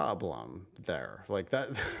problem there. Like that,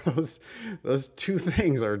 those two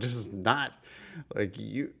things are just not like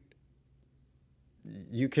you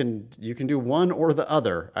can do one or the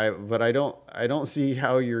other. But I don't see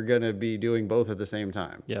how you're going to be doing both at the same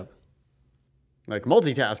time. Yeah. Like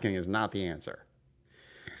multitasking is not the answer.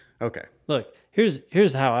 Okay. Look,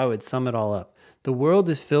 here's how I would sum it all up. The world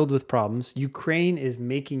is filled with problems. Ukraine is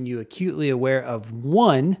making you acutely aware of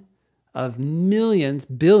one of millions,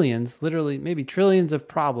 billions, literally maybe trillions of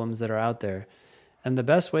problems that are out there. And the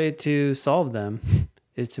best way to solve them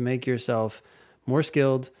is to make yourself more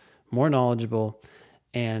skilled, more knowledgeable,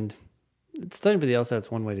 and studying for the LSAT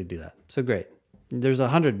is one way to do that. So great. There's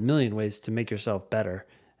 100 million ways to make yourself better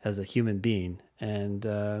as a human being. And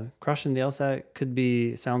crushing the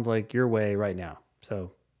LSAT sounds like your way right now.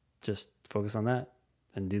 So just focus on that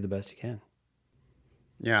and do the best you can.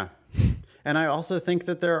 Yeah. And I also think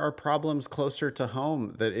that there are problems closer to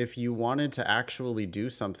home that if you wanted to actually do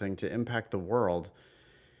something to impact the world,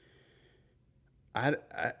 I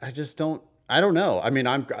don't know. I mean,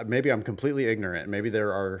 maybe I'm completely ignorant. Maybe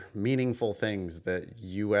there are meaningful things that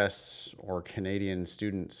US or Canadian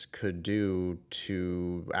students could do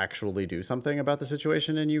to actually do something about the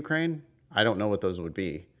situation in Ukraine. I don't know what those would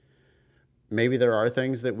be. Maybe there are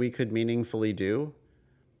things that we could meaningfully do,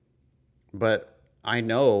 but I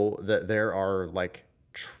know that there are like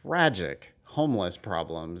tragic homeless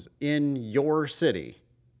problems in your city.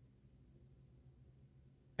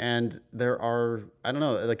 And there are, I don't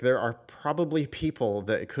know, like there are probably people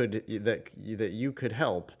that you could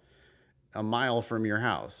help a mile from your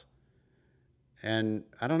house. And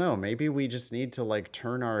I don't know, maybe we just need to like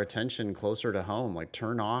turn our attention closer to home, like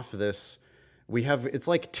turn off this. It's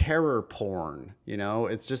like terror porn, you know?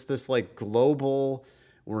 It's just this like global,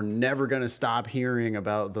 we're never going to stop hearing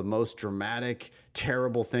about the most dramatic,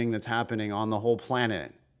 terrible thing that's happening on the whole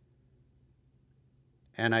planet.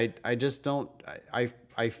 And I just don't,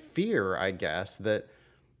 I fear, I guess, that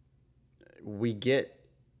we get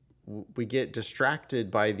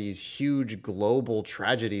distracted by these huge global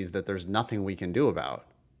tragedies that there's nothing we can do about.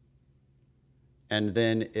 And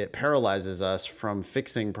then it paralyzes us from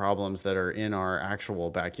fixing problems that are in our actual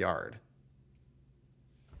backyard.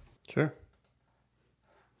 Sure.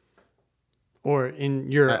 Or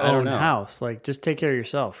in your own house. Like, just take care of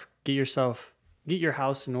yourself. Get your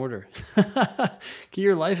house in order. Get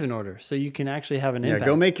your life in order so you can actually have an impact. Yeah,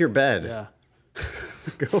 go make your bed. Yeah.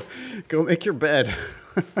 go make your bed.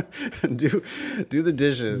 And do the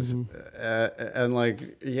dishes. And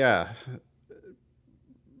like, yeah,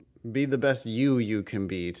 be the best you can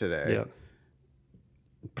be today. Yeah.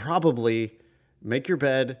 Probably make your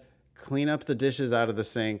bed, clean up the dishes out of the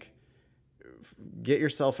sink, get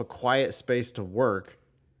yourself a quiet space to work.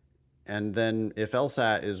 And then if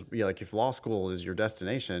LSAT is, like if law school is your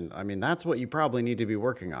destination, I mean, that's what you probably need to be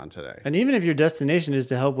working on today. And even if your destination is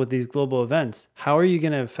to help with these global events, how are you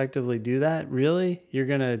going to effectively do that? Really? You're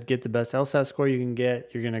going to get the best LSAT score you can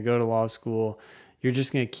get. You're going to go to law school. You're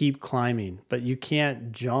just going to keep climbing, but you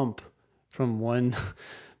can't jump from one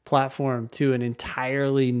platform to an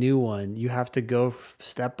entirely new one. You have to go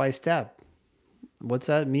step by step. What's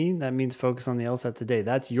that mean? That means focus on the LSAT today.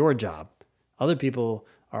 That's your job. Other people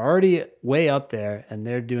are already way up there and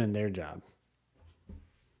they're doing their job.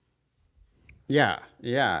 Yeah.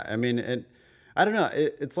 Yeah. I mean, I don't know.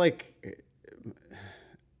 It's like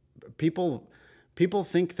people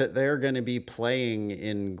think that they're going to be playing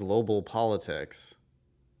in global politics,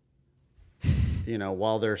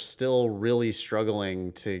 while they're still really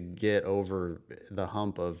struggling to get over the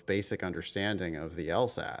hump of basic understanding of the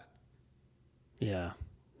LSAT. Yeah.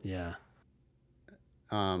 Yeah.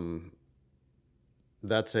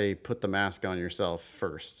 That's a put the mask on yourself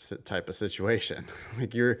first type of situation.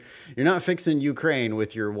 Like you're not fixing Ukraine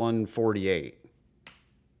with your 148.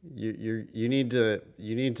 You need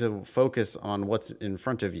to focus on what's in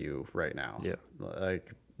front of you right now. Yep.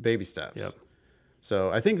 Like baby steps. Yep.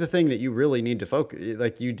 So I think the thing that you really need to focus,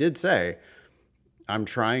 like you did say, I'm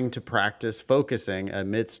trying to practice focusing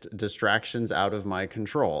amidst distractions out of my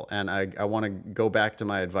control. And I want to go back to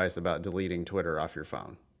my advice about deleting Twitter off your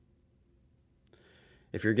phone.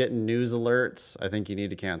 If you're getting news alerts, I think you need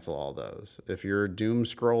to cancel all those. If you're doom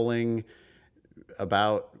scrolling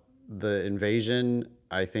about the invasion,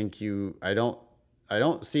 I think I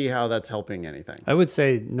don't see how that's helping anything. I would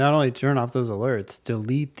say not only turn off those alerts,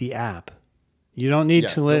 delete the app. You don't need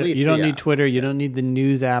you don't need Twitter. You don't need the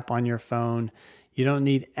news app on your phone. You don't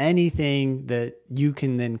need anything that you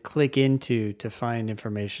can then click into to find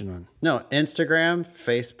information on. No, Instagram,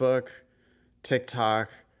 Facebook, TikTok,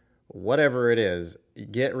 whatever it is,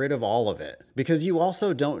 get rid of all of it. Because you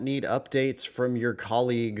also don't need updates from your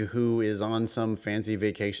colleague who is on some fancy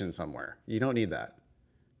vacation somewhere. You don't need that.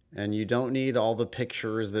 And you don't need all the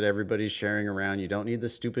pictures that everybody's sharing around. You don't need the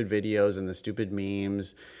stupid videos and the stupid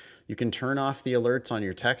memes. You can turn off the alerts on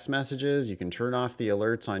your text messages. You can turn off the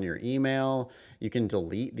alerts on your email. You can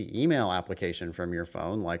delete the email application from your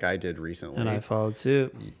phone like I did recently. And I followed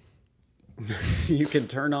suit. You can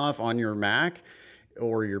turn off on your Mac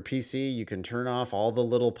or your PC. You can turn off all the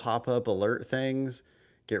little pop-up alert things.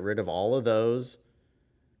 Get rid of all of those.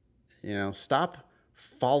 Stop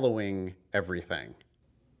following everything.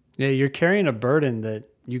 Yeah, you're carrying a burden that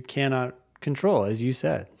you cannot control, as you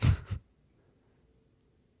said.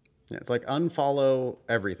 It's like unfollow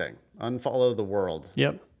everything. Unfollow the world.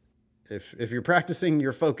 Yep. If you're practicing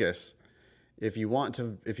your focus, if you want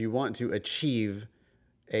to achieve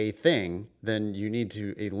a thing, then you need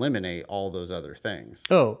to eliminate all those other things.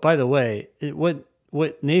 Oh, by the way,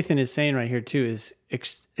 what Nathan is saying right here too is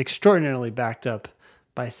extraordinarily backed up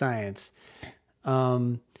by science.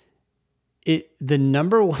 The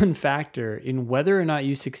number one factor in whether or not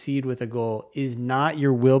you succeed with a goal is not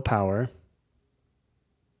your willpower.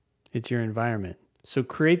 It's your environment. So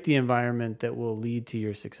create the environment that will lead to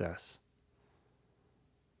your success.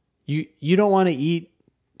 You don't want to eat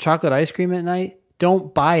chocolate ice cream at night?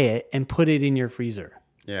 Don't buy it and put it in your freezer.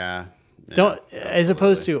 Yeah. Don't, absolutely. as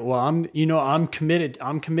opposed to, well, I'm committed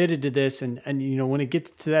to this, and when it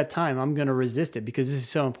gets to that time, I'm going to resist it because this is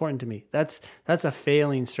so important to me. That's a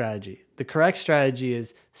failing strategy. The correct strategy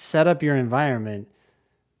is set up your environment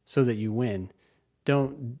so that you win.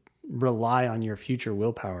 Don't rely on your future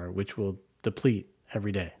willpower, which will deplete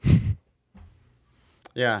every day.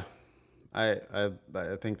 Yeah. I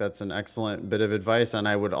think that's an excellent bit of advice. And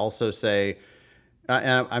I would also say,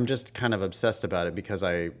 and I'm just kind of obsessed about it because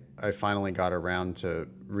I finally got around to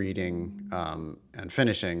reading and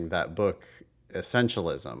finishing that book,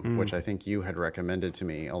 Essentialism, which I think you had recommended to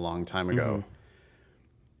me a long time ago.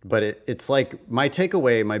 Mm-hmm. But it's like my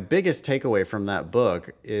biggest takeaway from that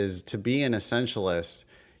book is to be an essentialist,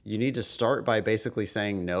 you need to start by basically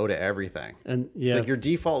saying no to everything. And yeah, like your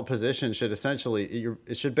default position should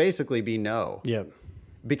basically be no. Yeah.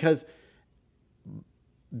 Because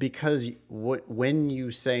when you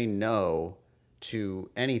say no to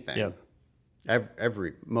anything,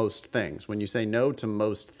 most things, when you say no to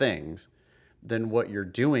most things, then what you're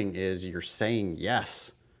doing is you're saying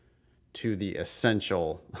yes to the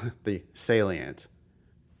essential, the salient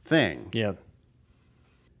thing. Yeah.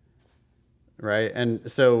 Right.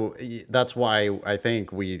 And so that's why I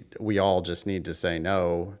think we all just need to say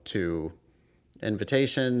no to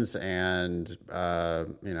invitations and,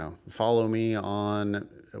 follow me on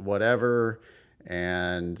whatever.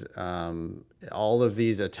 And all of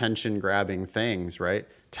these attention grabbing things, right?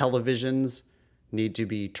 Televisions need to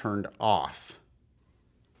be turned off.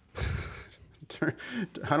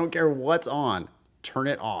 I don't care what's on. Turn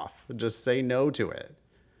it off. Just say no to it.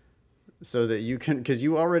 So that you can, because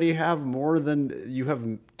you already have you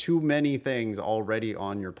have too many things already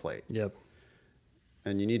on your plate. Yep.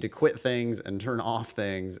 And you need to quit things and turn off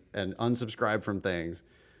things and unsubscribe from things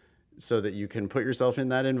so that you can put yourself in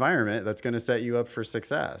that environment that's going to set you up for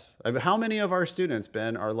success. I mean, how many of our students,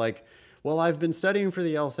 Ben, are like, well, I've been studying for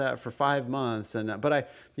the LSAT for 5 months, but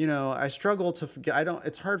I struggle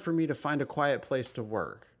it's hard for me to find a quiet place to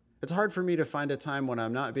work. It's hard for me to find a time when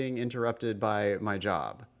I'm not being interrupted by my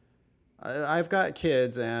job. I've got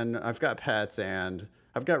kids and I've got pets and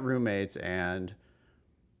I've got roommates and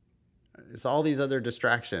it's all these other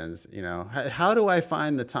distractions, How do I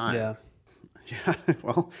find the time? Yeah. Yeah.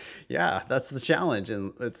 Well, yeah, that's the challenge.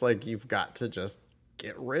 And it's like, you've got to just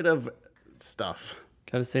get rid of stuff.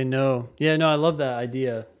 Got to say no. Yeah, no, I love that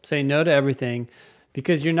idea. Say no to everything,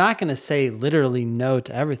 because you're not going to say literally no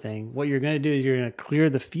to everything. What you're going to do is you're going to clear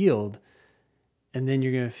the field, and then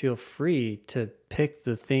you're going to feel free to pick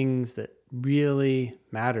the things that really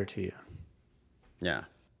matter to you. Yeah.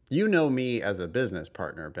 You know me as a business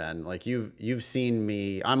partner, Ben. Like you've seen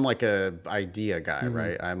me. I'm like a idea guy,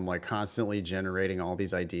 right? I'm like constantly generating all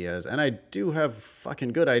these ideas, and I do have fucking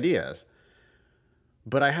good ideas,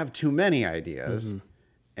 but I have too many ideas,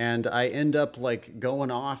 and I end up like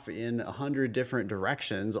going off in 100 different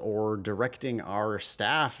directions or directing our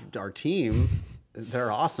staff, our team.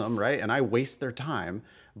 They're awesome, right? And I waste their time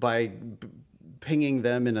by pinging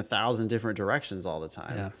them in 1,000 different directions all the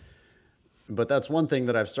time. Yeah. But that's one thing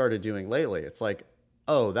that I've started doing lately. It's like,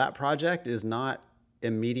 oh, that project is not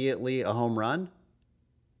immediately a home run.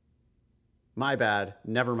 My bad.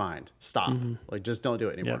 Never mind. Stop. Like, just don't do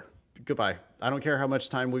it anymore. Yep. Goodbye. I don't care how much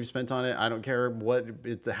time we've spent on it. I don't care what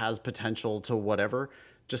it has potential to whatever.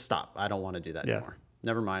 Just stop. I don't want to do that anymore.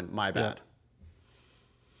 Never mind. My bad.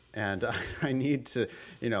 And I need to,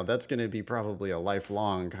 that's going to be probably a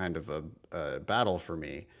lifelong kind of a battle for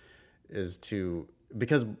me, is to,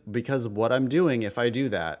 because what I'm doing, if I do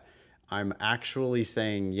that, I'm actually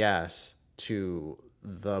saying yes to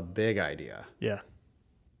the big idea. Yeah.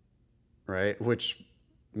 Right? Which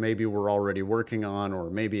maybe we're already working on, or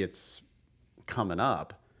maybe it's coming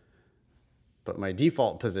up. But my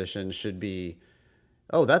default position should be,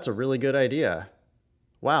 oh, that's a really good idea.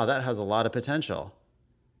 Wow, that has a lot of potential.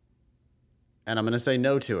 And I'm going to say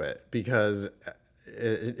no to it, because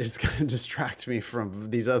it's going to distract me from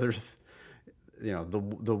these other the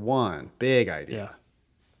one big idea.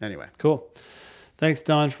 Yeah. Anyway. Cool. Thanks,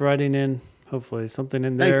 Don, for writing in. Hopefully something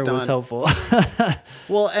in there was helpful.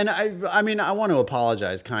 Well, and I want to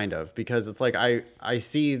apologize kind of, because it's like, I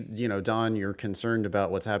see, Don, you're concerned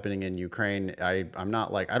about what's happening in Ukraine. I'm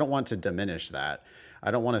not like, I don't want to diminish that.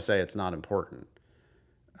 I don't want to say it's not important.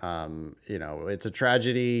 It's a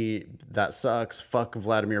tragedy that sucks. Fuck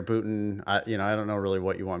Vladimir Putin. I don't know really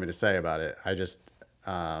what you want me to say about it. I just,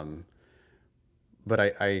 but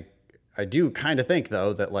I do kind of think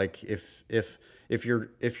though that, like, if you're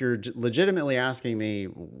legitimately asking me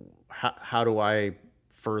how do I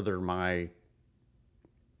further my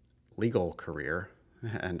legal career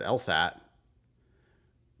and LSAT,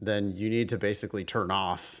 then you need to basically turn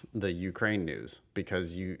off the Ukraine news,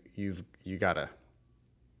 because you gotta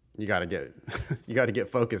get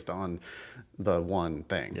focused on the one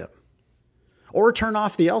thing. Yep. Or turn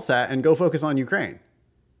off the LSAT and go focus on Ukraine.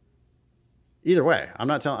 Either way, I'm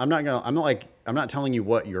not telling you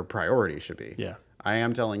what your priority should be. Yeah. I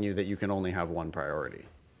am telling you that you can only have one priority.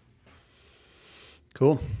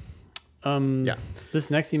 Cool. Yeah.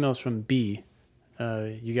 This next email is from B.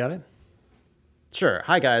 You got it? Sure.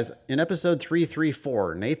 Hi guys. In episode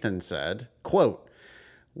 334, Nathan said, quote,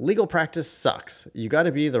 "Legal practice sucks. You got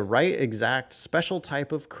to be the right exact special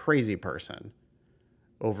type of crazy person.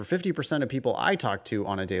 Over 50% of people I talk to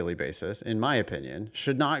on a daily basis, in my opinion,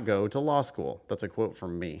 should not go to law school." That's a quote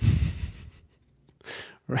from me.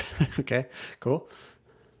 Okay, cool.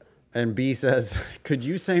 And B says, "Could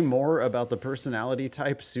you say more about the personality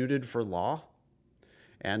type suited for law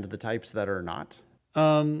and the types that are not?"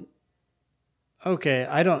 Okay,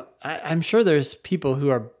 I'm sure there's people who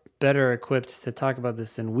are better equipped to talk about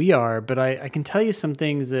this than we are, but I can tell you some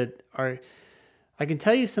things that are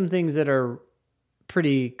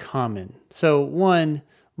pretty common. So one,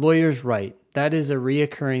 lawyers write. That is a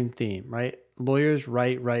reoccurring theme, right? Lawyers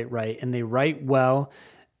write, and they write well,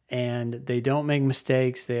 and they don't make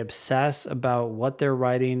mistakes. They obsess about what they're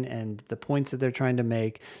writing and the points that they're trying to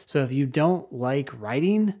make. So if you don't like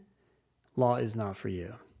writing, law is not for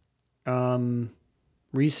you.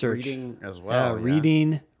 Research. Reading as well.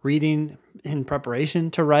 Reading in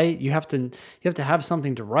preparation to write. You have to have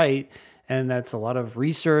something to write, and that's a lot of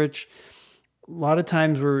research. A lot of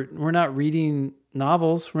times we're not reading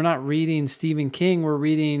novels. We're not reading Stephen King. We're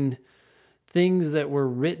reading things that were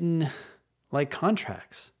written like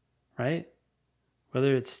contracts, right?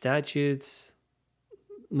 Whether it's statutes,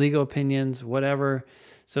 legal opinions, whatever.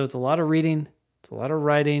 So it's a lot of reading, It's a lot of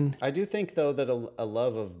writing. I do think though that a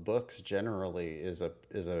love of books generally is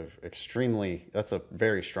that's a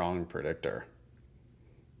very strong predictor.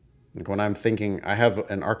 Like when I'm thinking, I have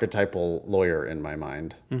an archetypal lawyer in my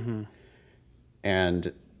mind,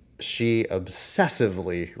 and she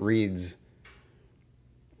obsessively reads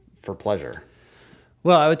for pleasure.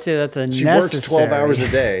 Well, I would say that's a She necessary. works 12 hours a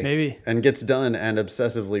day maybe, and gets done and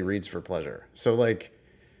obsessively reads for pleasure. So like,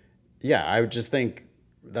 yeah, I would just think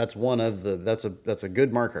that's that's a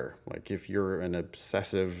good marker. Like if you're an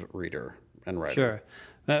obsessive reader and writer. Sure.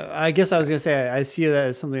 I guess I was going to say, I see that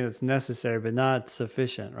as something that's necessary, but not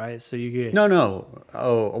sufficient, right? So you get... No.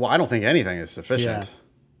 Oh, well, I don't think anything is sufficient. Yeah.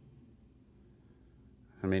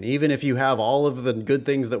 I mean, even if you have all of the good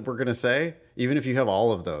things that we're going to say, even if you have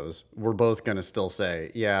all of those, we're both going to still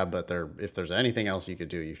say, yeah, but if there's anything else you could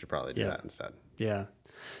do, you should probably do that instead. Yeah.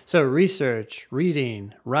 So research,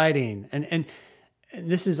 reading, writing, and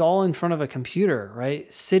this is all in front of a computer,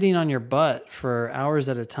 right? Sitting on your butt for hours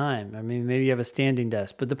at a time. I mean, maybe you have a standing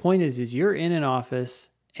desk, but the point is you're in an office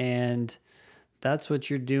and that's what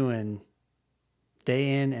you're doing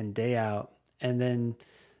day in and day out. And then,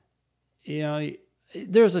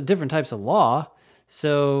 there's different types of law.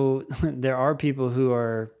 So there are people who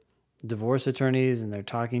are divorce attorneys and they're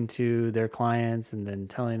talking to their clients and then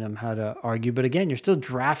telling them how to argue. But again, you're still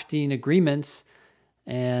drafting agreements.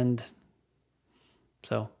 And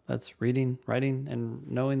so that's reading, writing, and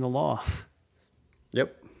knowing the law.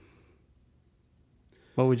 Yep.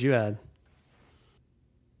 What would you add?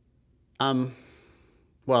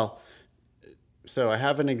 Well, so I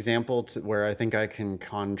have an example where I think I can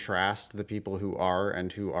contrast the people who are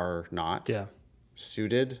and who are not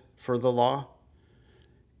suited for the law.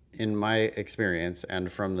 In my experience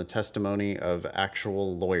and from the testimony of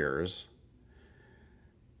actual lawyers,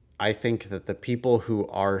 I think that the people who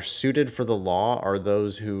are suited for the law are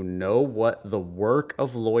those who know what the work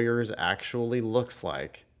of lawyers actually looks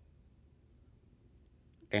like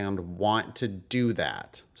and want to do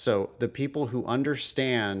that. So the people who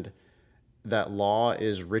understand that law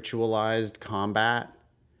is ritualized combat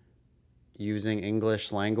using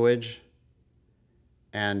English language,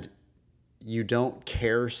 and you don't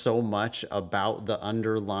care so much about the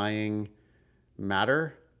underlying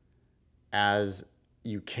matter as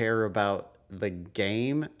you care about the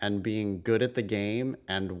game and being good at the game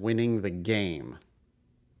and winning the game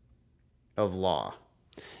of law.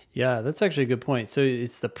 Yeah, that's actually a good point. So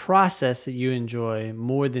it's the process that you enjoy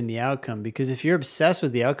more than the outcome, because if you're obsessed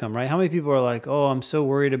with the outcome, right? How many people are like, oh, I'm so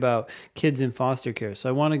worried about kids in foster care, so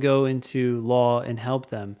I want to go into law and help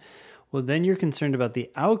them. Well, then you're concerned about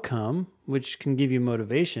the outcome, which can give you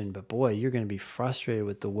motivation, but boy, you're going to be frustrated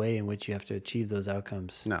with the way in which you have to achieve those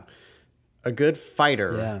outcomes. No. A good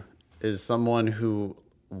fighter is someone who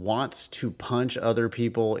wants to punch other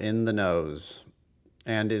people in the nose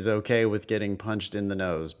and is okay with getting punched in the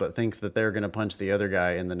nose, but thinks that they're going to punch the other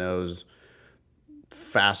guy in the nose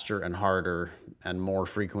faster and harder and more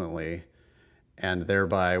frequently and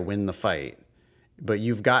thereby win the fight. But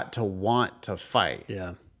you've got to want to fight.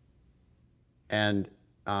 Yeah. And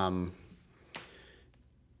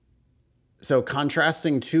so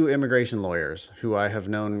contrasting two immigration lawyers who I have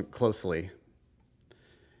known closely,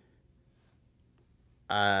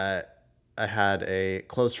 I had a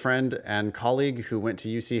close friend and colleague who went to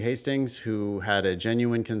UC Hastings who had a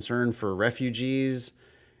genuine concern for refugees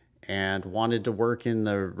and wanted to work in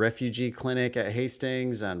the refugee clinic at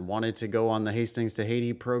Hastings and wanted to go on the Hastings to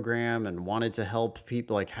Haiti program and wanted to help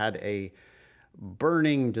people, like had a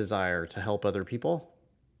burning desire to help other people.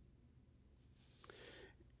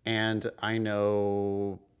 And I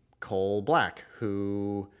know Cole Black,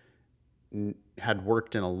 who had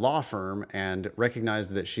worked in a law firm and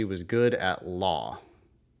recognized that she was good at law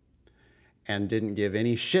and didn't give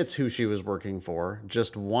any shits who she was working for,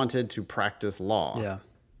 just wanted to practice law. Yeah.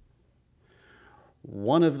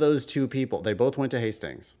 One of those two people, they both went to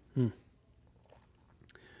Hastings.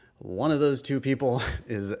 One of those two people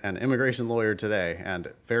is an immigration lawyer today and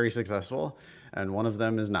very successful, and one of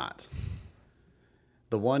them is not.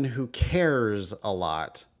 The one who cares a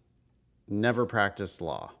lot never practiced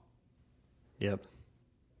law. Yep.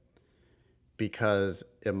 Because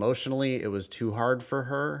emotionally it was too hard for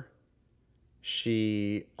her.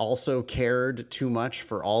 She also cared too much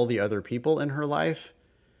for all the other people in her life.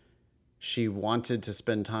 She wanted to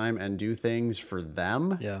spend time and do things for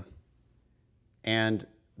them. Yeah. And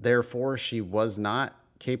therefore, she was not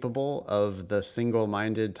capable of the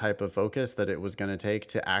single-minded type of focus that it was going to take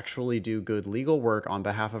to actually do good legal work on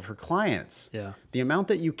behalf of her clients. Yeah. The amount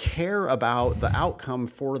that you care about the outcome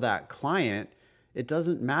for that client, it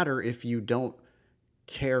doesn't matter if you don't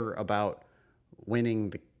care about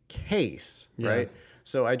winning the case, Yeah. right?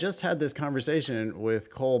 So I just had this conversation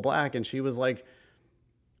with Cole Black, and she's like,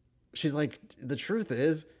 the truth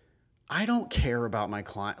is, I don't care about my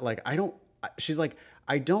client. Like, she's like,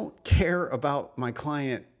 I don't care about my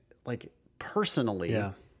client, like, personally,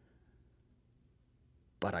 Yeah.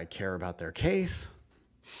 but I care about their case.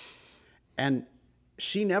 And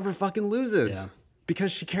she never fucking loses. Yeah.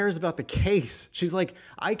 Because she cares about the case. She's like,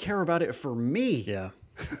 I care about it for me. Yeah.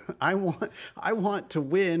 I want to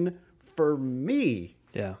win for me.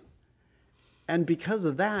 Yeah. And because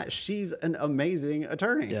of that, she's an amazing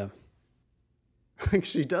attorney. Yeah. Like,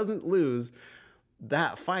 she doesn't lose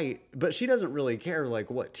that fight, but she doesn't really care like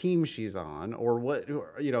what team she's on or what,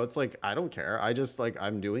 it's like, I don't care. I just like,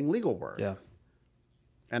 I'm doing legal work. Yeah.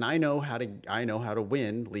 And I know how to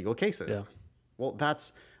win legal cases. Yeah. Well,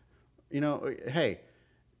 that's, hey,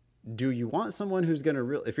 do you want someone who's going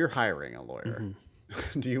to if you're hiring a lawyer,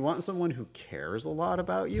 do you want someone who cares a lot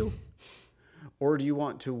about you, or do you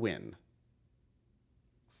want to win?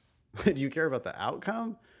 Do you care about the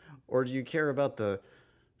outcome, or do you care about the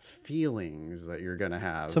feelings that you're going to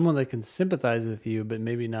have? Someone that can sympathize with you, but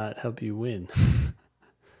maybe not help you win.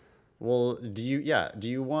 Well, do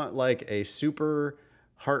you want like a super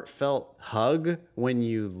heartfelt hug when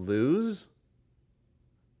you lose?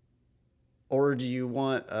 Or do you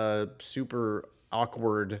want a super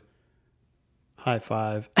awkward High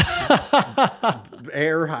five.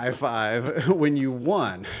 air high five when you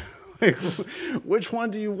won? Like, which one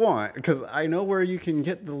do you want? Because I know where you can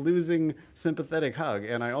get the losing sympathetic hug,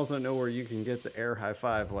 and I also know where you can get the air high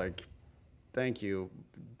five, like, thank you,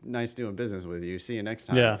 nice doing business with you, see you next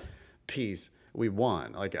time. Yeah. Peace, we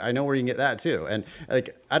won. Like, I know where you can get that too. And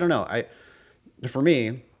like, I don't know, for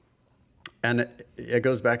me, and it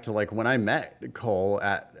goes back to like when I met Cole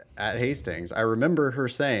at Hastings, I remember her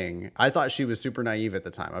saying, I thought she was super naive at the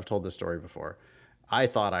time. I've told this story before. I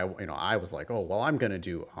thought I was like, oh, well, I'm going to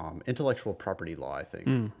do intellectual property law, I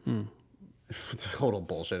think. Total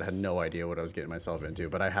bullshit. I had no idea what I was getting myself into,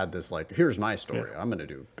 but I had this like, here's my story. Yeah. I'm going to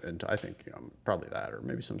do, and I think probably that, or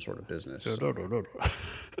maybe some sort of business.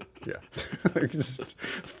 Yeah. Just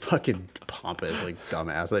fucking pompous, like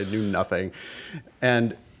dumbass. I knew nothing.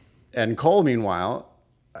 And Cole, meanwhile,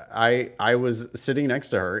 I was sitting next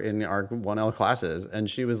to her in our 1L classes, and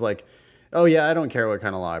she was like, oh yeah, I don't care what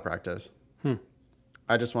kind of law I practice.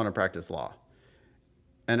 I just want to practice law.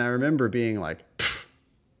 And I remember being like,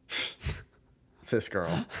 this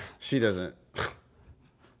girl, she doesn't,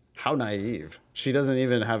 how naive. She doesn't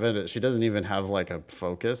even have it. She doesn't even have like a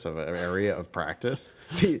focus of an area of practice.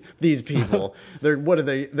 These people, they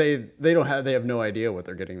have no idea what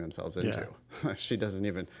they're getting themselves into. Yeah. She doesn't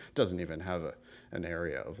even have an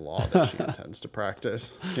area of law that she intends to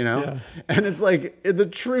practice, Yeah. And it's like, the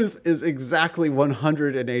truth is exactly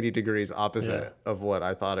 180 degrees opposite of what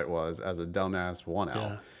I thought it was as a dumbass 1L.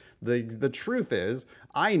 Yeah. The truth is,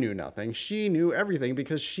 I knew nothing. She knew everything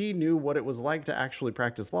because she knew what it was like to actually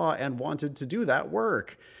practice law and wanted to do that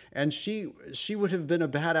work. And she would have been a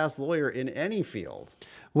badass lawyer in any field.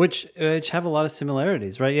 Which have a lot of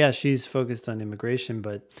similarities, right? Yeah, she's focused on immigration,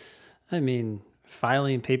 but I mean,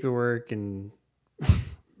 filing paperwork and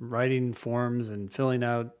writing forms and filling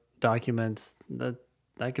out documents, that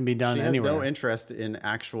can be done anywhere. She has no interest in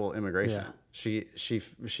actual immigration. Yeah.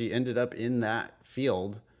 She ended up in that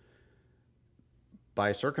field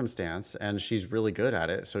by circumstance, and she's really good at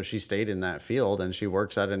it. So she stayed in that field, and she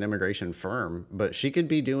works at an immigration firm, but she could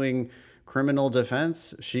be doing criminal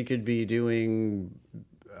defense. She could be doing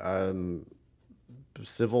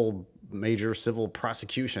major civil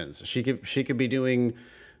prosecutions. She could be doing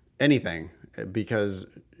anything because,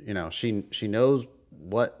 she knows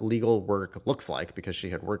what legal work looks like because she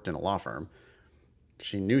had worked in a law firm.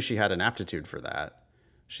 She knew she had an aptitude for that.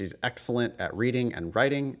 She's excellent at reading and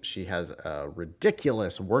writing. She has a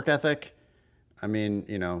ridiculous work ethic. I mean,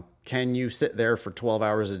 can you sit there for 12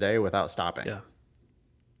 hours a day without stopping? Yeah.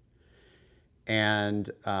 And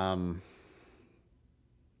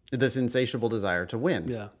this insatiable desire to win.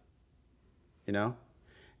 Yeah.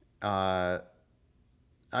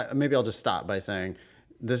 Maybe I'll just stop by saying,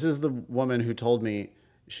 this is the woman who told me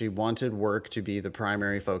she wanted work to be the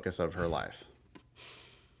primary focus of her life.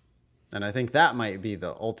 And I think that might be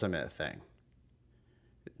the ultimate thing.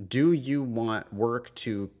 Do you want work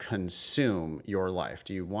to consume your life?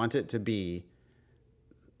 Do you want it to be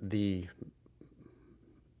the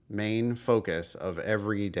main focus of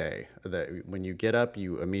every day? That when you get up,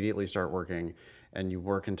 you immediately start working, and you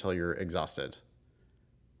work until you're exhausted.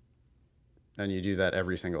 And you do that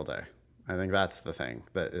every single day. I think that's the thing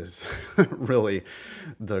that is really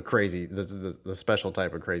the crazy, the special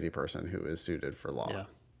type of crazy person who is suited for law. Yeah.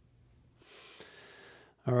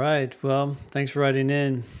 All right. Well, thanks for writing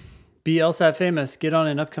in. Be LSAT famous. Get on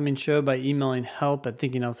an upcoming show by emailing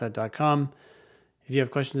help@thinkinglsat.com. If you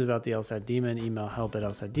have questions about the LSAT Demon, email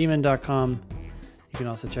help@lsatdemon.com. You can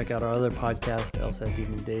also check out our other podcast, LSAT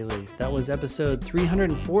Demon Daily. That was episode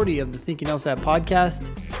 340 of the Thinking LSAT podcast.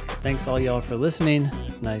 Thanks all y'all for listening.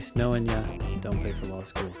 Nice knowing ya. Don't pay for law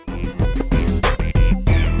school.